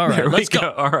 episodes. All right, There we let's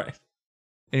go. All right.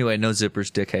 Anyway, no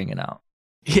zippers, dick hanging out.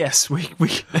 Yes, we.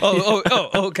 Okay.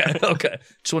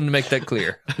 Just wanted to make that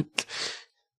clear.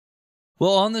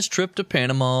 Well, on this trip to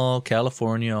Panama,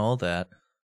 California, all that,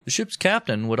 the ship's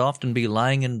captain would often be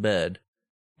lying in bed,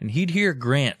 and he'd hear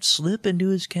Grant slip into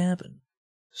his cabin,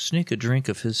 sneak a drink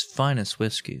of his finest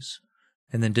whiskeys,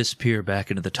 and then disappear back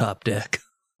into the top deck.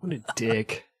 What a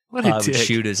dick. What a I dick. would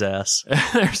shoot his ass.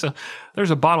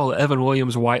 There's a bottle of Evan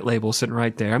Williams White Label sitting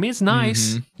right there. I mean, it's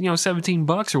nice,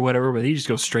 $17 or whatever, but he just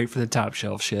goes straight for the top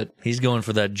shelf shit. He's going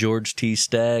for that George T.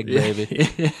 Stagg, baby.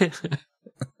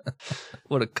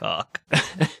 What a cock.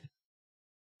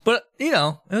 But,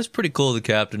 it was pretty cool the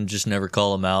captain just never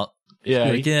call him out.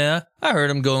 Yeah. Yeah, I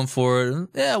heard him going for it.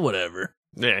 Yeah, whatever.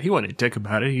 Yeah, he wasn't a dick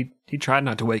about it. He tried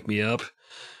not to wake me up.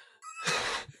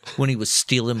 When he was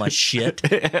stealing my shit.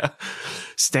 Yeah.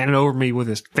 Standing over me with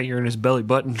his finger in his belly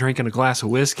button, drinking a glass of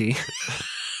whiskey.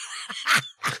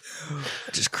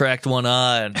 I just cracked one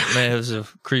eye, and man, it was the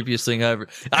creepiest thing I ever.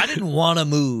 I didn't want to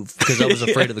move because I was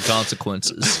afraid of the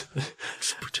consequences.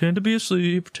 Just pretend to be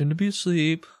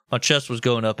asleep. My chest was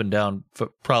going up and down for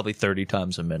probably 30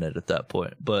 times a minute at that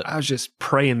point. But I was just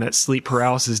praying that sleep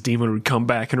paralysis demon would come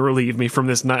back and relieve me from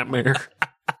this nightmare.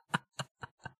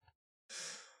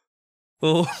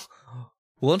 Well,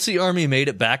 once the Army made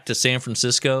it back to San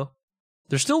Francisco,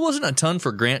 there still wasn't a ton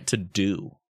for Grant to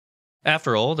do.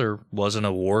 After all, there wasn't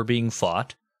a war being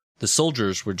fought. The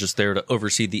soldiers were just there to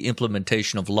oversee the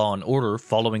implementation of law and order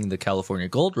following the California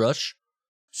Gold Rush.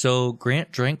 So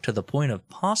Grant drank to the point of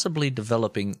possibly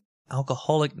developing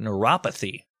alcoholic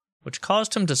neuropathy, which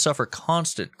caused him to suffer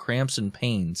constant cramps and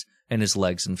pains in his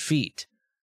legs and feet.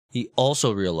 He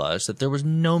also realized that there was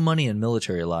no money in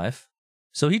military life,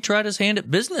 so he tried his hand at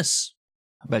business.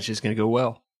 I bet you it's going to go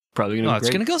well. Probably going to Oh, be it's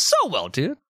great. going to go so well,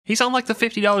 dude. He's on like the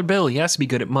 $50 bill. He has to be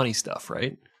good at money stuff,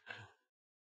 right?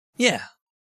 Yeah.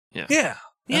 Yeah. Yeah.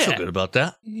 I feel good about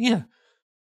that. Yeah.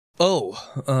 Oh,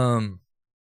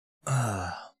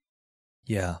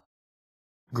 yeah.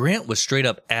 Grant was straight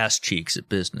up ass cheeks at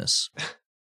business.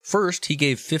 First, he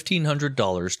gave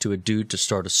 $1,500 to a dude to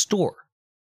start a store.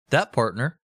 That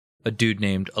partner, a dude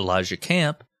named Elijah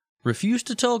Camp, refused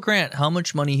to tell Grant how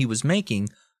much money he was making,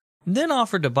 and then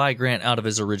offered to buy Grant out of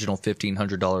his original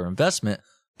 $1,500 investment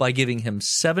by giving him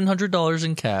 $700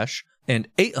 in cash and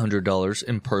 $800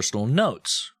 in personal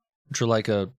notes, which are like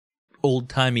a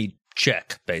old-timey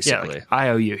check, basically. Yeah, like, I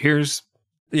owe you. Here's...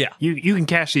 Yeah. You can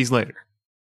cash these later.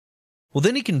 Well,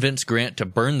 then he convinced Grant to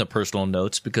burn the personal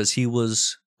notes because he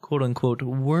was, quote-unquote,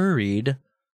 worried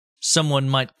someone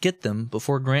might get them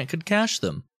before Grant could cash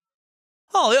them.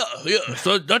 Oh, yeah,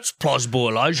 so that's plausible,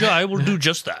 Elijah. I will do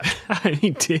just that.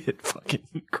 He did,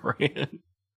 fucking Grant.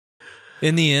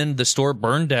 In the end, the store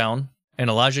burned down, and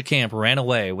Elijah Camp ran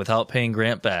away without paying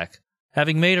Grant back,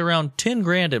 having made around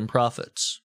 $10,000 in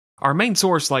profits. Our main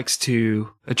source likes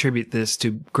to attribute this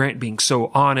to Grant being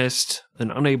so honest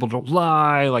and unable to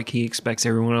lie, like he expects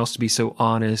everyone else to be so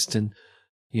honest and,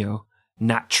 you know,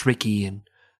 not tricky and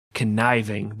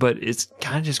conniving. But it's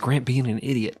kind of just Grant being an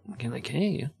idiot. Like,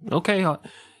 hey, okay,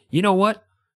 you know what?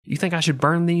 You think I should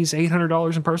burn these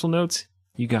 $800 in personal notes?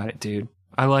 You got it, dude.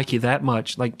 I like you that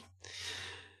much. Like,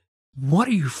 what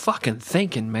are you fucking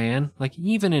thinking, man? Like,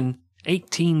 even in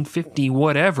 1850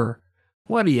 whatever,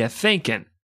 what are you thinking?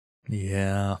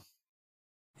 Yeah.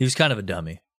 He was kind of a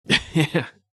dummy. Yeah.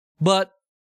 But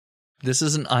this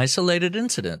is an isolated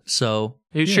incident, so...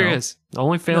 It sure is. The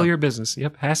only failure of business.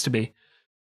 Yep, has to be.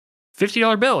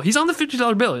 $50 bill. He's on the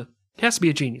 $50 bill. He has to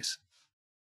be a genius.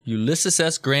 Ulysses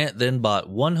S. Grant then bought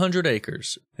 100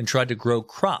 acres and tried to grow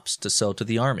crops to sell to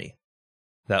the Army.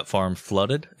 That farm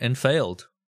flooded and failed.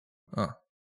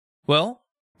 Well,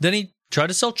 then he tried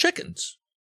to sell chickens.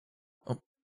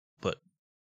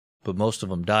 But most of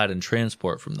them died in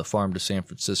transport from the farm to San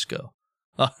Francisco.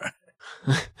 All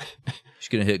right. She's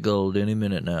going to hit gold any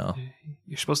minute now.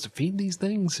 You're supposed to feed these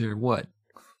things or what?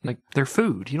 Like, they're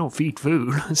food. You don't feed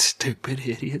food. Stupid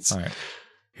idiots. All right.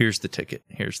 Here's the ticket.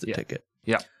 Here's the ticket.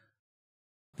 Yeah.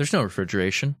 There's no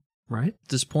refrigeration. Right? At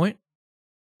this point,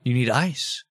 you need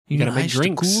ice. You gotta need make ice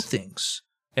drinks. to cool things.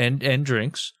 And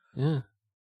drinks. Yeah.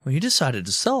 Well, he decided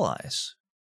to sell ice.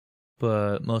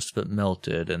 But most of it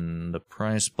melted, and the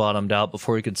price bottomed out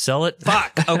before he could sell it.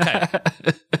 Fuck! Okay.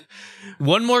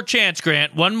 One more chance,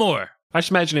 Grant. One more. I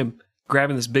just imagine him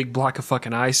grabbing this big block of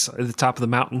fucking ice at the top of the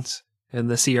mountains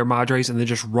and the Sierra Madres and then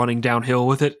just running downhill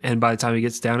with it. And by the time he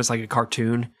gets down, it's like a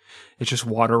cartoon. It's just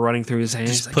water running through his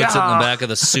hands. Just puts it in the back of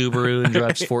the Subaru and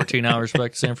drives 14 hours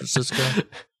back to San Francisco.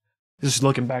 Just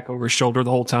looking back over his shoulder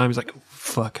the whole time. He's like,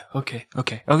 fuck. Okay.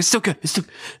 Oh, it's still good. It's still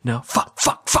no. Fuck.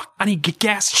 I need to get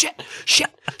gas.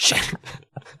 Shit.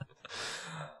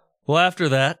 Well, after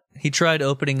that, he tried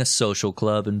opening a social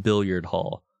club and billiard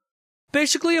hall.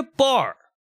 Basically a bar.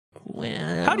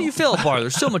 Well, How do you feel a bar?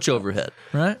 There's so much overhead,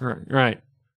 right? Right.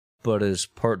 But his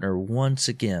partner once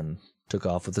again took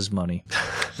off with his money.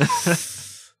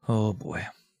 Oh, boy.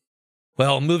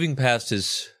 Well, moving past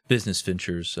his business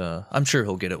ventures, I'm sure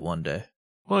he'll get it one day.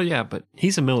 Well, yeah, but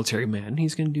he's a military man.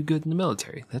 He's going to do good in the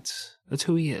military. That's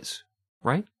who he is,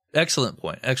 right? Excellent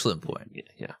point.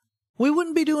 Yeah. We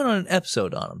wouldn't be doing an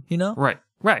episode on him, you know? Right.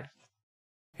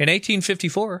 In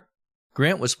 1854,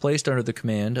 Grant was placed under the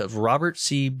command of Robert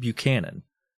C. Buchanan,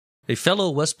 a fellow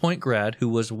West Point grad who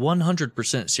was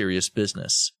 100% serious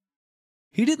business.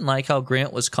 He didn't like how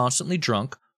Grant was constantly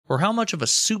drunk or how much of a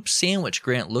soup sandwich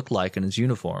Grant looked like in his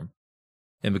uniform.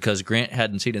 And because Grant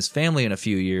hadn't seen his family in a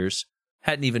few years,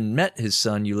 hadn't even met his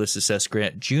son Ulysses S.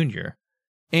 Grant Jr.,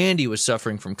 and he was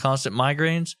suffering from constant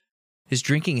migraines, his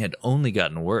drinking had only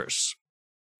gotten worse.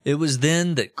 It was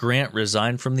then that Grant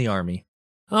resigned from the Army.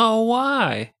 Oh,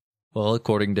 why? Well,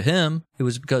 according to him, it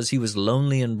was because he was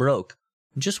lonely and broke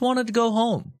and just wanted to go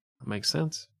home. That makes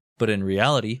sense. But in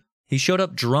reality, he showed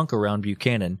up drunk around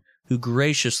Buchanan, who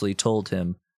graciously told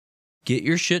him, "Get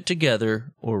your shit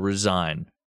together or resign."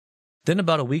 Then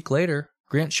about a week later,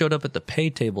 Grant showed up at the pay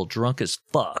table drunk as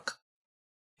fuck.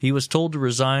 He was told to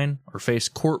resign or face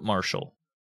court-martial.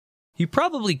 He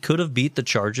probably could have beat the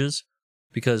charges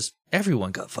because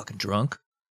everyone got fucking drunk,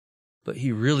 but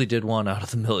he really did want out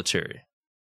of the military.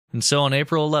 And so on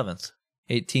April 11th,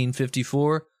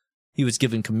 1854, he was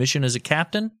given commission as a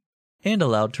captain and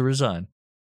allowed to resign.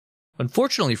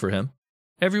 Unfortunately for him,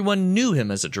 everyone knew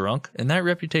him as a drunk, and that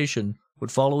reputation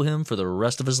would follow him for the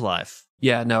rest of his life.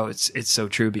 Yeah, no, it's so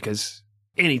true, because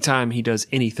anytime he does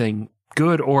anything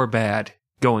good or bad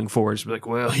going forward, it's like,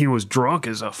 well, he was drunk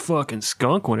as a fucking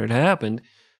skunk when it happened.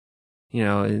 You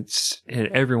know,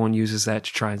 everyone uses that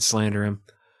to try and slander him.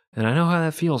 And I know how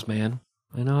that feels, man.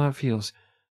 I know how it feels.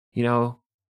 You know,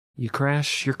 you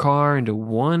crash your car into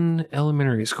one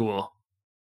elementary school,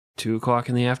 2 o'clock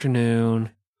in the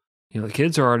afternoon. You know, the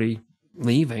kids are already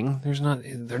leaving.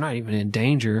 They're not even in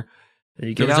danger.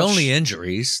 There was only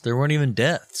injuries. There weren't even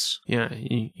deaths. Yeah,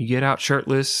 you get out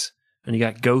shirtless, and you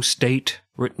got Go State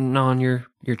written on your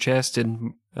chest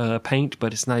in paint,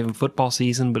 but it's not even football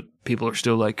season, but people are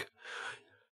still like,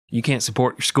 you can't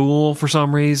support your school for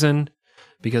some reason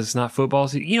because it's not football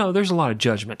season. You know, there's a lot of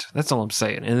judgment. That's all I'm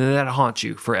saying. And that haunts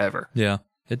you forever. Yeah,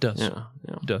 it does. Yeah.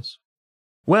 It does.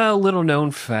 Well, little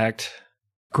known fact,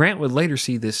 Grant would later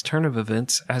see this turn of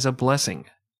events as a blessing.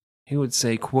 He would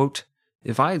say, quote,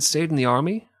 "If I had stayed in the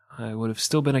Army, I would have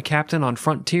still been a captain on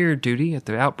frontier duty at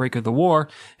the outbreak of the war,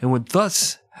 and would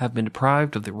thus have been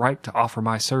deprived of the right to offer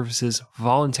my services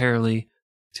voluntarily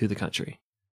to the country."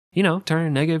 You know, turn a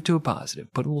negative to a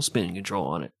positive, put a little spin control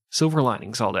on it. Silver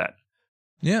linings, all that.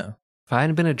 Yeah. If I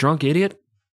hadn't been a drunk idiot,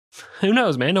 who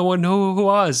knows, man? No one know who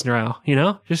I was now, you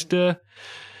know? Just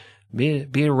being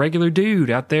a regular dude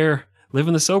out there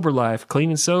living the sober life, clean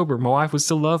and sober. My wife would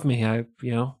still love me. I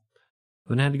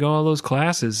wouldn't have to go all those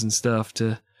classes and stuff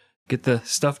to get the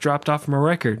stuff dropped off my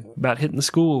record about hitting the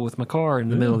school with my car in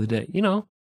the middle of the day, you know?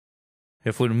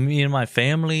 If when me and my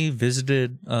family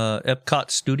visited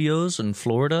Epcot Studios in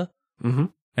Florida,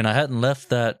 and I hadn't left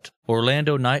that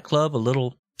Orlando nightclub a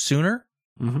little sooner,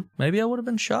 maybe I would have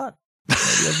been shot.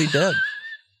 Maybe I'd be dead.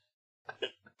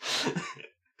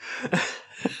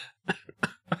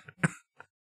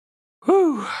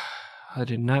 Whew. I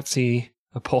did not see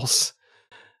a Pulse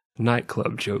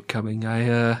nightclub joke coming.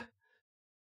 I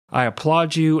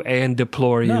applaud you and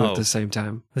deplore you at the same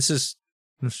time. It's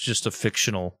just a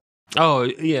fictional. Oh,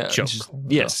 yeah. Joke.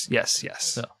 Yes.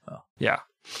 Yeah.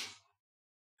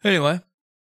 Anyway,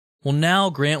 well, now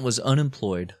Grant was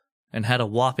unemployed and had a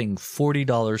whopping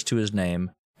 $40 to his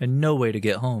name and no way to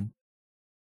get home.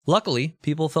 Luckily,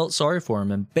 people felt sorry for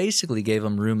him and basically gave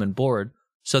him room and board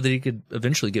so that he could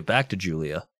eventually get back to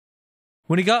Julia.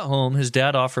 When he got home, his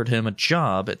dad offered him a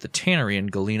job at the tannery in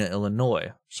Galena,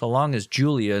 Illinois, so long as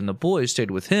Julia and the boys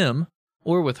stayed with him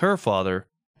or with her father,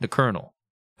 the colonel.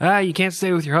 You can't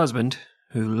stay with your husband,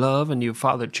 who you love and you've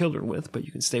fathered children with, but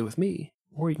you can stay with me.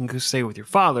 Or you can go stay with your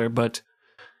father, but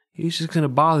he's just going to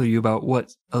bother you about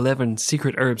what 11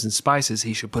 secret herbs and spices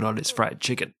he should put on his fried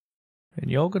chicken.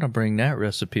 And you're going to bring that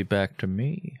recipe back to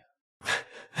me.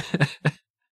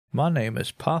 My name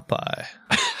is Popeye.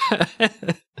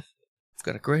 I've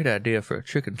got a great idea for a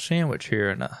chicken sandwich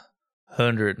here in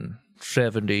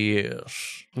 170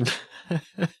 years.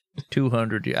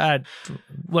 200 years.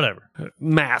 Whatever.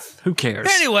 Math. Who cares?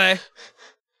 Anyway.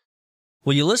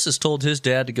 Well, Ulysses told his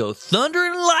dad to go thunder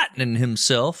and lightning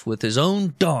himself with his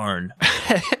own darn.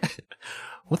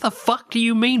 What the fuck do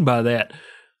you mean by that?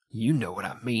 You know what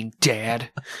I mean, Dad.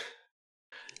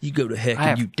 You go to heck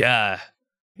and you die.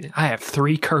 I have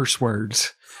 3 curse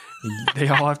words. They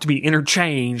all have to be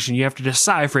interchanged, and you have to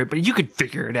decipher it, but you can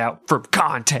figure it out from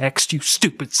context, you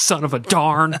stupid son of a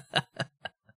darn.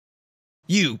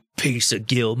 You piece of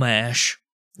Gilmash.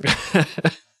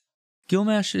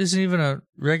 Gilmash isn't even a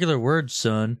regular word,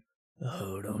 son.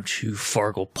 Oh, don't you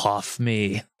Fargle-Poff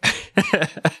me.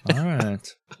 All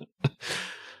right.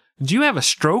 Did you have a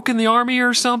stroke in the Army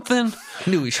or something?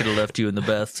 Knew we should have left you in the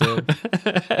bathtub.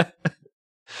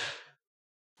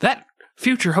 That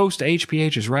future host of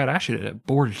HPH is right. I should have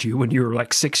aborted you when you were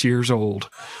like 6 years old.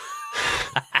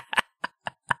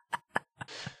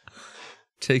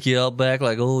 Take you out back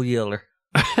like old Yeller.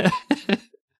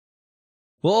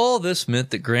 Well, all this meant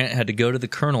that Grant had to go to the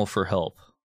colonel for help.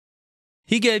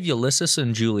 He gave Ulysses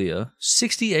and Julia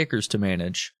 60 acres to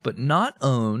manage, but not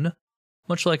own,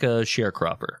 much like a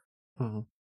sharecropper. Mm-hmm.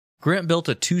 Grant built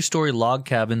a 2-story log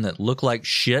cabin that looked like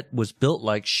shit, was built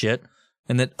like shit,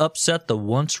 and that upset the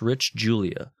once rich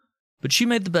Julia. But she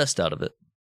made the best out of it.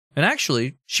 And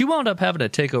actually, she wound up having to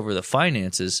take over the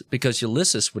finances because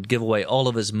Ulysses would give away all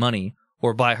of his money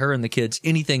or buy her and the kids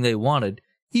anything they wanted,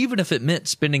 even if it meant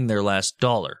spending their last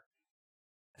dollar.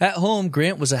 At home,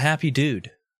 Grant was a happy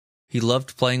dude. He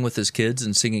loved playing with his kids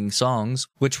and singing songs,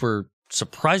 which were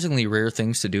surprisingly rare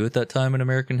things to do at that time in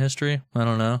American history. I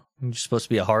don't know. You're supposed to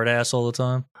be a hard ass all the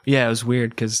time. Yeah, it was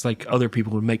weird because like other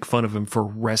people would make fun of him for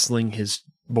wrestling his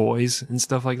boys and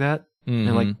stuff like that. Mm-hmm.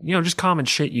 And like, you know, just common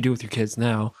shit you do with your kids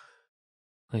now.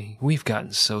 Like, we've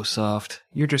gotten so soft.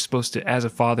 You're just supposed to, as a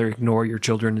father, ignore your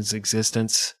children's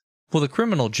existence. Well, the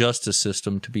criminal justice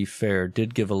system, to be fair,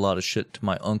 did give a lot of shit to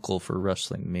my uncle for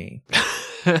wrestling me.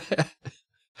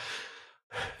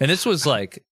 And this was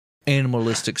like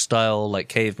animalistic style, like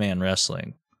caveman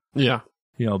wrestling. Yeah.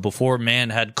 You know, before man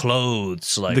had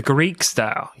clothes. Like The Greek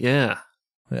style, yeah.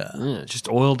 Yeah. Just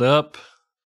oiled up.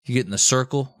 You get in the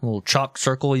circle, a little chalk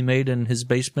circle he made in his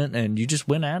basement, and you just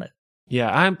went at it.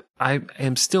 Yeah, I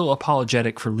am still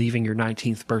apologetic for leaving your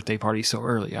 19th birthday party so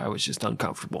early. I was just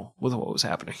uncomfortable with what was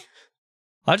happening.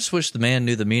 I just wish the man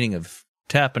knew the meaning of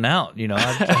tapping out. You know,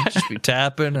 I'd just be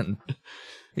tapping and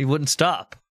he wouldn't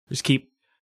stop. Just keep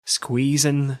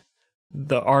squeezing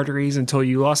the arteries until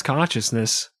you lost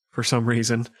consciousness for some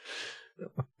reason.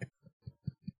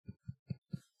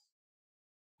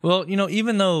 Well, you know,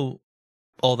 even though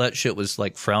all that shit was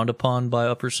like frowned upon by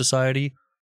upper society,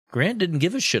 Grant didn't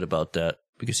give a shit about that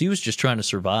because he was just trying to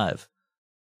survive.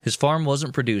 His farm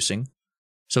wasn't producing,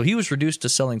 so he was reduced to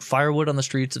selling firewood on the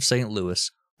streets of St. Louis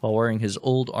while wearing his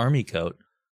old army coat.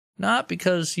 Not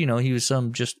because, you know, he was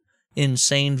some just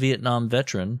insane Vietnam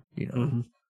veteran, you know,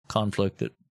 conflict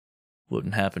that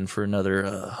wouldn't happen for another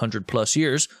 100+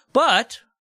 years, but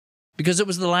because it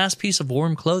was the last piece of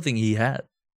warm clothing he had.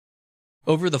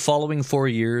 Over the following 4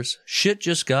 years, shit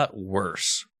just got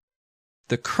worse.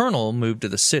 The colonel moved to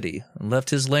the city and left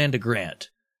his land to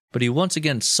Grant, but he once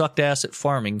again sucked ass at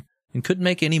farming and couldn't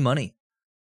make any money.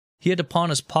 He had to pawn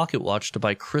his pocket watch to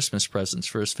buy Christmas presents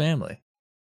for his family.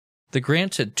 The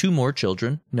Grants had 2 more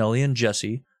children, Nellie and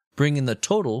Jesse, bringing the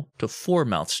total to 4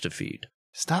 mouths to feed.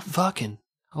 Stop fucking.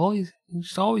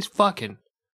 Just always fucking.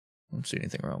 I don't see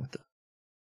anything wrong with that.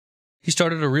 He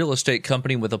started a real estate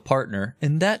company with a partner,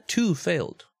 and that too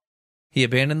failed. He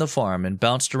abandoned the farm and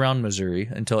bounced around Missouri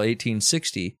until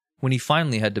 1860, when he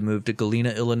finally had to move to Galena,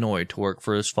 Illinois to work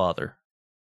for his father.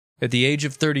 At the age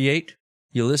of 38,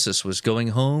 Ulysses was going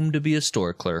home to be a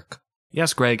store clerk.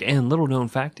 Yes, Greg, and little known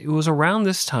fact, it was around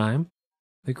this time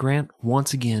that Grant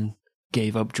once again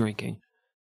gave up drinking.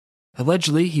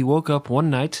 Allegedly, he woke up one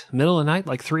night, middle of the night,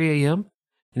 like 3 a.m.,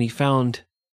 and he found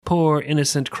poor,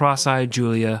 innocent, cross-eyed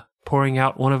Julia pouring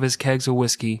out one of his kegs of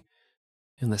whiskey,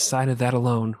 and the sight of that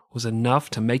alone was enough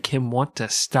to make him want to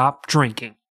stop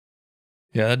drinking.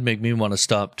 Yeah, that'd make me want to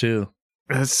stop, too.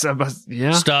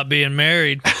 Yeah. Stop being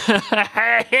married.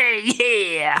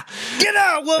 Yeah. Get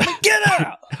out, woman, get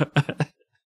out!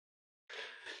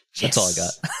 Yes. That's all I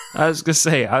got. I was gonna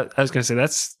say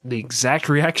that's the exact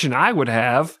reaction I would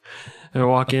have. And I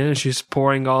walk in and she's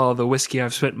pouring all the whiskey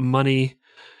I've spent money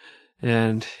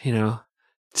and, you know,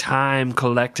 time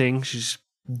collecting. She's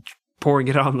pouring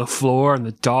it on the floor and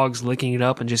the dog's licking it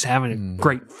up and just having a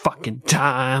great fucking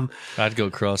time. I'd go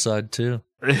cross-eyed too.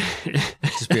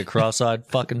 Just be a cross-eyed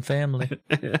fucking family.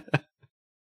 Well,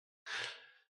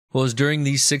 it was during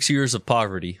these 6 years of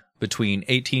poverty, between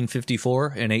 1854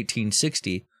 and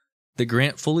 1860, that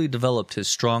Grant fully developed his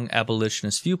strong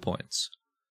abolitionist viewpoints.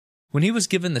 When he was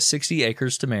given the 60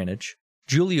 acres to manage,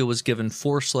 Julia was given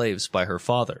 4 slaves by her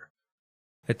father.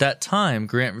 At that time,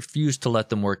 Grant refused to let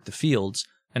them work the fields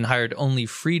and hired only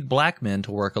freed black men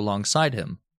to work alongside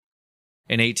him.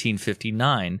 In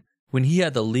 1859, when he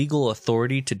had the legal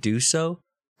authority to do so,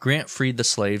 Grant freed the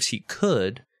slaves he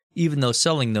could, even though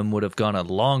selling them would have gone a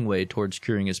long way towards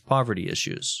curing his poverty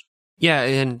issues. Yeah,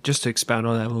 and just to expound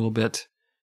on that a little bit,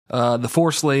 the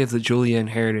 4 slaves that Julia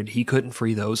inherited, he couldn't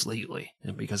free those legally,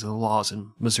 and because of the laws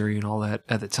in Missouri and all that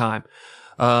at the time.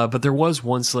 But there was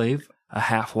 1 slave, a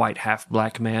half-white,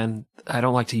 half-black man. I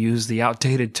don't like to use the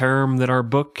outdated term that our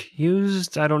book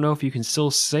used. I don't know if you can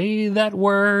still say that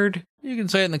word. You can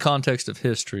say it in the context of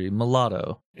history,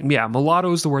 mulatto. Yeah,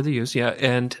 mulatto is the word they use, yeah.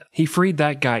 And he freed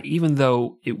that guy, even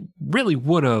though it really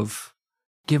would have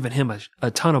given him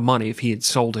a ton of money if he had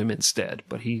sold him instead.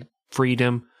 But he freed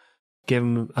him, gave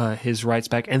him his rights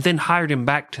back, and then hired him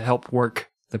back to help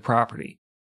work the property.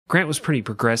 Grant was pretty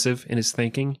progressive in his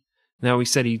thinking. Now, he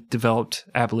said he developed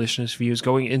abolitionist views.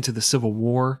 Going into the Civil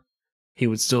War, he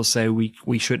would still say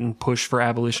we shouldn't push for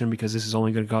abolition because this is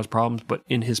only going to cause problems, but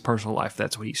in his personal life,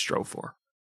 that's what he strove for.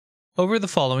 Over the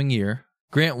following year,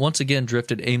 Grant once again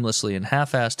drifted aimlessly and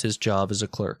half-assed his job as a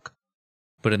clerk.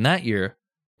 But in that year,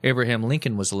 Abraham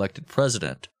Lincoln was elected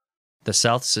president. The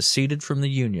South seceded from the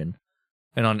Union,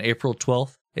 and on April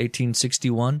 12,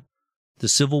 1861, the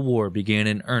Civil War began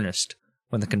in earnest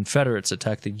when the Confederates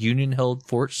attacked the Union-held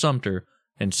Fort Sumter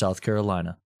in South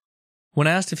Carolina. When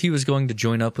asked if he was going to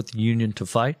join up with the Union to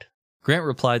fight, Grant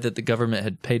replied that the government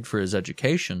had paid for his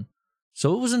education,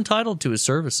 so it was entitled to his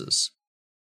services.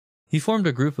 He formed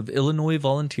a group of Illinois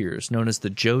volunteers known as the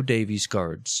Joe Davies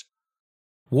Guards.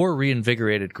 War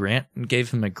reinvigorated Grant and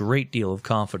gave him a great deal of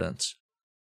confidence.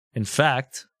 In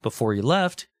fact, before he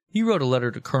left, he wrote a letter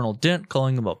to Colonel Dent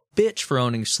calling him a bitch for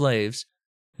owning slaves,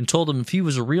 and told him if he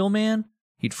was a real man,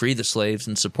 he'd free the slaves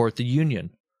and support the Union.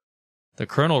 The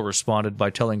colonel responded by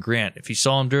telling Grant if he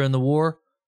saw him during the war,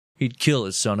 he'd kill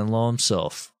his son-in-law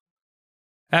himself.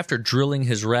 After drilling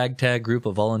his ragtag group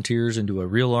of volunteers into a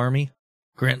real army,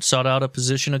 Grant sought out a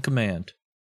position of command.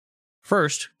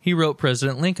 First, he wrote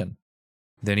President Lincoln.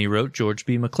 Then he wrote George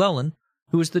B. McClellan,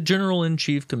 who was the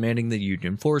general-in-chief commanding the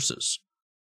Union forces.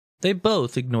 They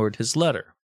both ignored his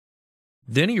letter.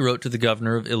 Then he wrote to the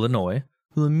governor of Illinois,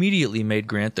 who immediately made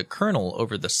Grant the colonel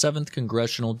over the 7th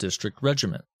Congressional District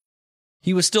Regiment.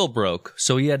 He was still broke,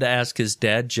 so he had to ask his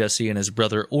dad Jesse and his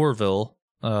brother Orville,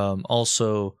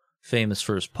 also famous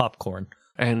for his popcorn.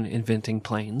 And inventing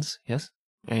planes, yes?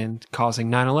 And causing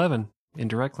 9/11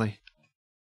 indirectly.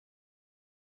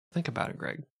 Think about it,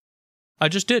 Greg. I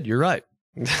just did, you're right.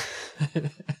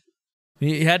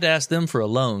 He had to ask them for a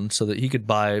loan so that he could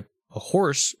buy a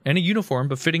horse and a uniform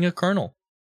befitting a colonel.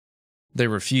 They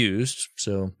refused,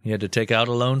 so he had to take out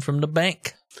a loan from the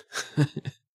bank.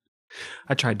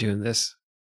 I tried doing this.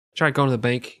 I tried going to the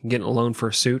bank and getting a loan for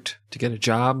a suit to get a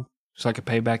job so I could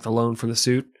pay back the loan for the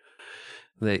suit.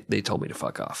 They told me to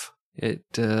fuck off. It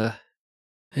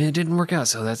didn't work out,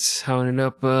 so that's how I ended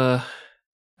up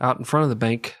out in front of the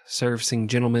bank servicing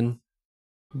gentlemen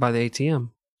by the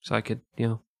ATM so I could,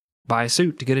 buy a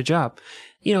suit to get a job.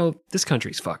 This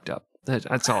country's fucked up.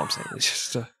 That's all I'm saying.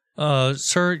 It's just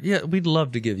sir, yeah, we'd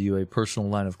love to give you a personal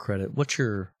line of credit. What's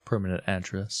your permanent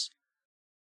address?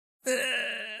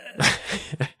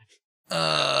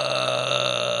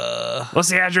 What's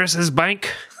the address of this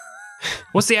bank?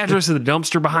 What's the address of the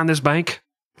dumpster behind this bank?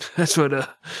 That's what,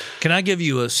 Can I give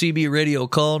you a CB radio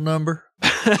call number?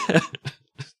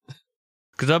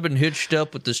 Because I've been hitched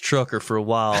up with this trucker for a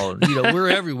while. We're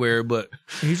everywhere, but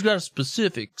he's got a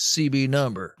specific CB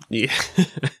number. Yeah.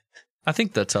 I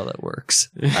think that's how that works.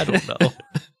 I don't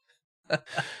know.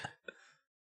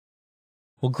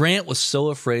 Well, Grant was so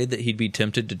afraid that he'd be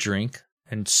tempted to drink,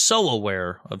 and so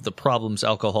aware of the problems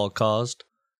alcohol caused,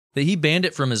 that he banned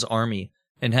it from his army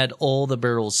and had all the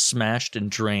barrels smashed and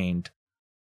drained.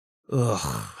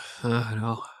 Ugh.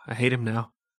 No, I hate him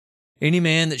now. Any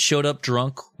man that showed up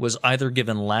drunk was either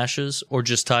given lashes or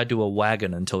just tied to a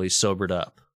wagon until he sobered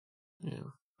up.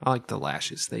 Yeah, I like the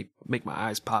lashes. They make my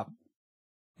eyes pop.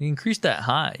 You increase that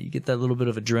high. You get that little bit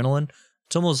of adrenaline.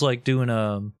 It's almost like doing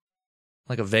a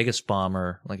Vegas bomb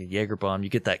or like a Jaeger bomb. You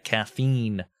get that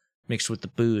caffeine mixed with the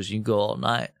booze. You can go all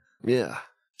night. Yeah.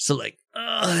 So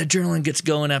adrenaline gets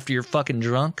going after you're fucking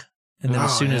drunk. And then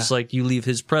as soon as you leave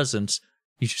his presence,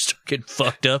 you just start getting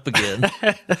fucked up again.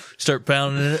 Start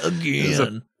pounding it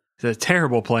again. It's a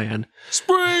terrible plan.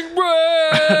 Spring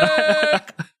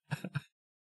break!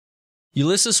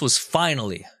 Ulysses was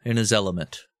finally in his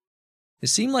element. It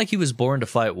seemed like he was born to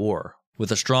fight war,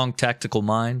 with a strong tactical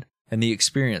mind and the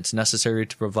experience necessary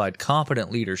to provide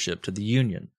competent leadership to the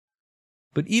Union.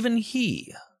 But even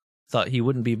he thought he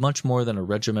wouldn't be much more than a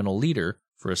regimental leader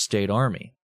for a state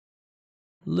army.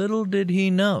 Little did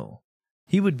he know,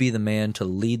 he would be the man to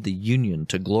lead the Union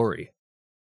to glory.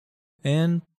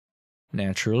 And,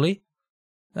 naturally,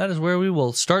 that is where we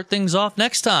will start things off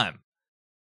next time.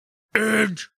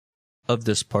 End of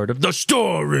this part of the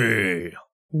story.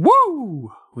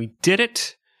 Woo! We did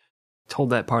it. Told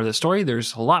that part of the story.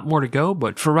 There's a lot more to go,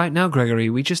 but for right now, Gregory,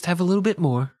 we just have a little bit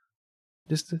more.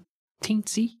 Just a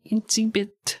teensy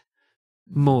bit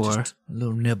more. Just a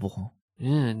little nibble.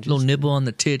 Yeah, little nibble on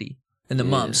the titty. And the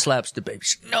mom slaps the baby.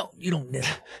 No, you don't nibble.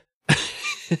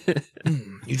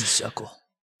 You just suckle.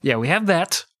 Yeah, we have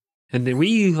that. And then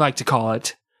we like to call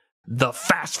it the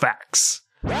Fast Facts.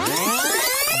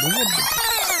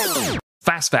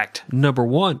 Fast fact number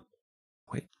 1.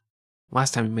 Wait,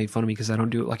 last time you made fun of me because I don't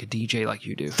do it like a DJ like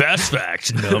you do. Fast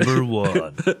fact number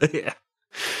 1. Yeah.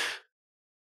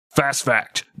 Fast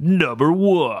fact number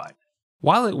 1.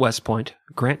 While at West Point,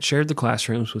 Grant shared the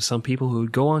classrooms with some people who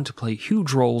would go on to play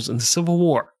huge roles in the Civil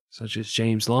War, such as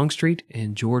James Longstreet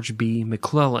and George B.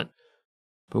 McClellan.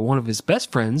 But one of his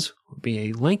best friends would be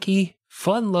a lanky,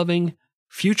 fun-loving,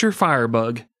 future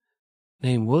firebug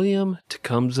named William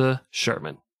Tecumseh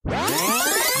Sherman.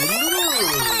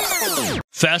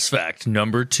 Fast fact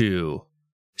number 2.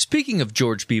 Speaking of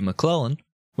George B. McClellan,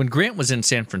 When Grant was in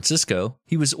San Francisco,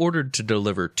 he was ordered to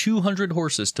deliver 200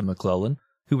 horses to McClellan,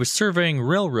 who was surveying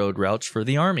railroad routes for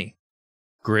the Army.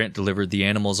 Grant delivered the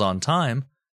animals on time,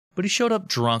 but he showed up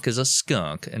drunk as a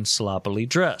skunk and sloppily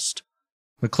dressed.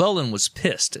 McClellan was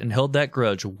pissed and held that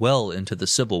grudge well into the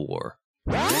Civil War.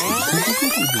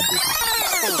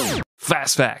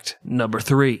 Fast fact number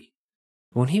 3.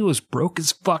 When he was broke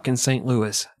as fuck in St.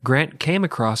 Louis, Grant came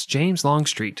across James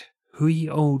Longstreet, who he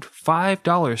owed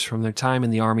 $5 from their time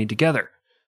in the Army together.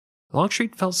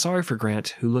 Longstreet felt sorry for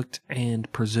Grant, who looked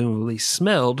and presumably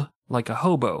smelled like a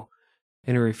hobo,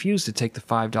 and he refused to take the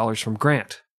 $5 from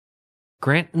Grant.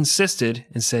 Grant insisted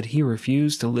and said he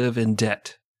refused to live in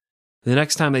debt. The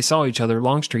next time they saw each other,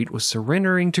 Longstreet was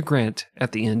surrendering to Grant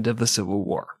at the end of the Civil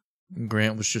War.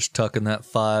 Grant was just tucking that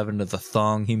 5 into the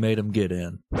thong he made him get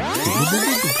in.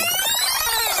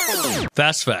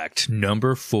 Fast fact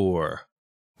number 4.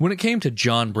 When it came to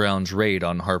John Brown's raid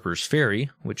on Harper's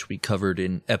Ferry, which we covered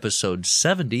in episode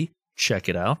 70, check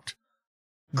it out,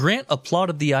 Grant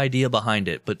applauded the idea behind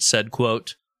it, but said,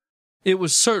 quote, "It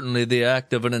was certainly the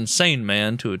act of an insane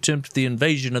man to attempt the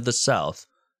invasion of the South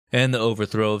and the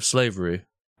overthrow of slavery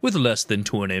with less than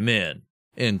 20 men."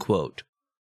 End quote.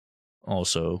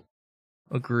 Also,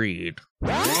 agreed.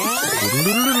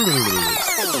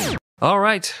 All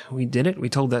right, we did it. We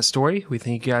told that story. We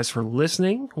thank you guys for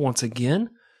listening once again.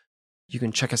 You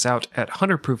can check us out at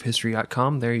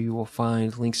 100proofhistory.com. There you will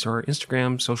find links to our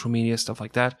Instagram, social media, stuff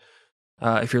like that.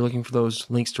 If you're looking for those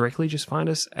links directly, just find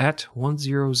us at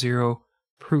 100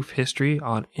 Proof History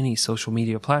on any social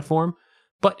media platform.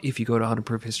 But if you go to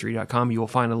 100proofhistory.com, you will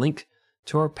find a link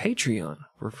to our Patreon,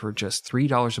 where for just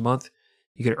 $3 a month,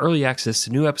 you get early access to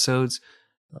new episodes,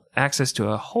 access to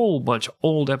a whole bunch of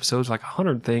old episodes, like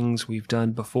 100 things we've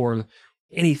done before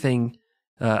anything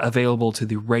available to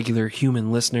the regular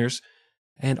human listeners.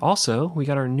 And also, we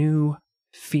got our new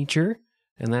feature,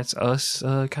 and that's us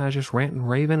kind of just ranting and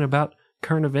raving about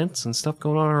current events and stuff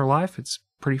going on in our life. It's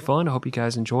pretty fun. I hope you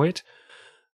guys enjoy it.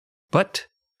 But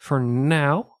for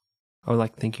now, I would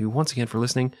like to thank you once again for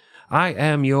listening. I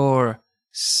am your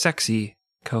sexy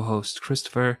co-host,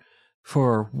 Christopher.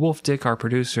 For Wolf Dick, our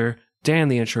producer, Dan,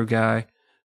 the intro guy,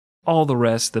 all the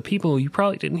rest, the people you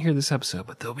probably didn't hear this episode,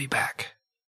 but they'll be back.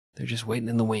 They're just waiting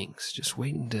in the wings, just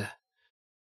waiting to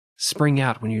spring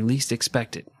out when you least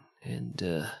expect it, and,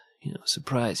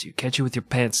 surprise you, catch you with your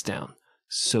pants down,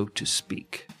 so to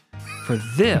speak. For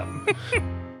them,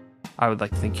 I would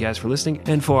like to thank you guys for listening,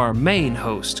 and for our main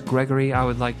host, Gregory, I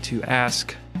would like to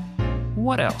ask,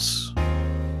 what else?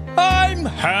 I'm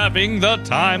having the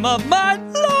time of my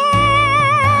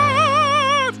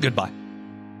life! Goodbye.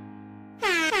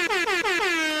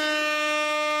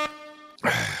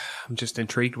 I'm just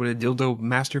intrigued what a Dildo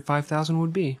Master 5000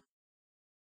 would be.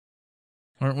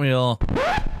 Aren't we all?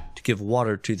 To give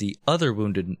water to the other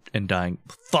wounded and dying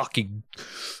fucking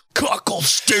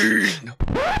Cocklestein!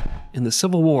 In the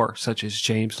Civil War, such as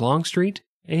James Longstreet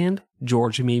and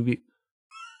George McClellan.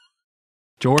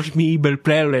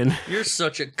 You're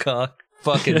such a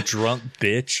fucking drunk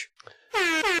bitch.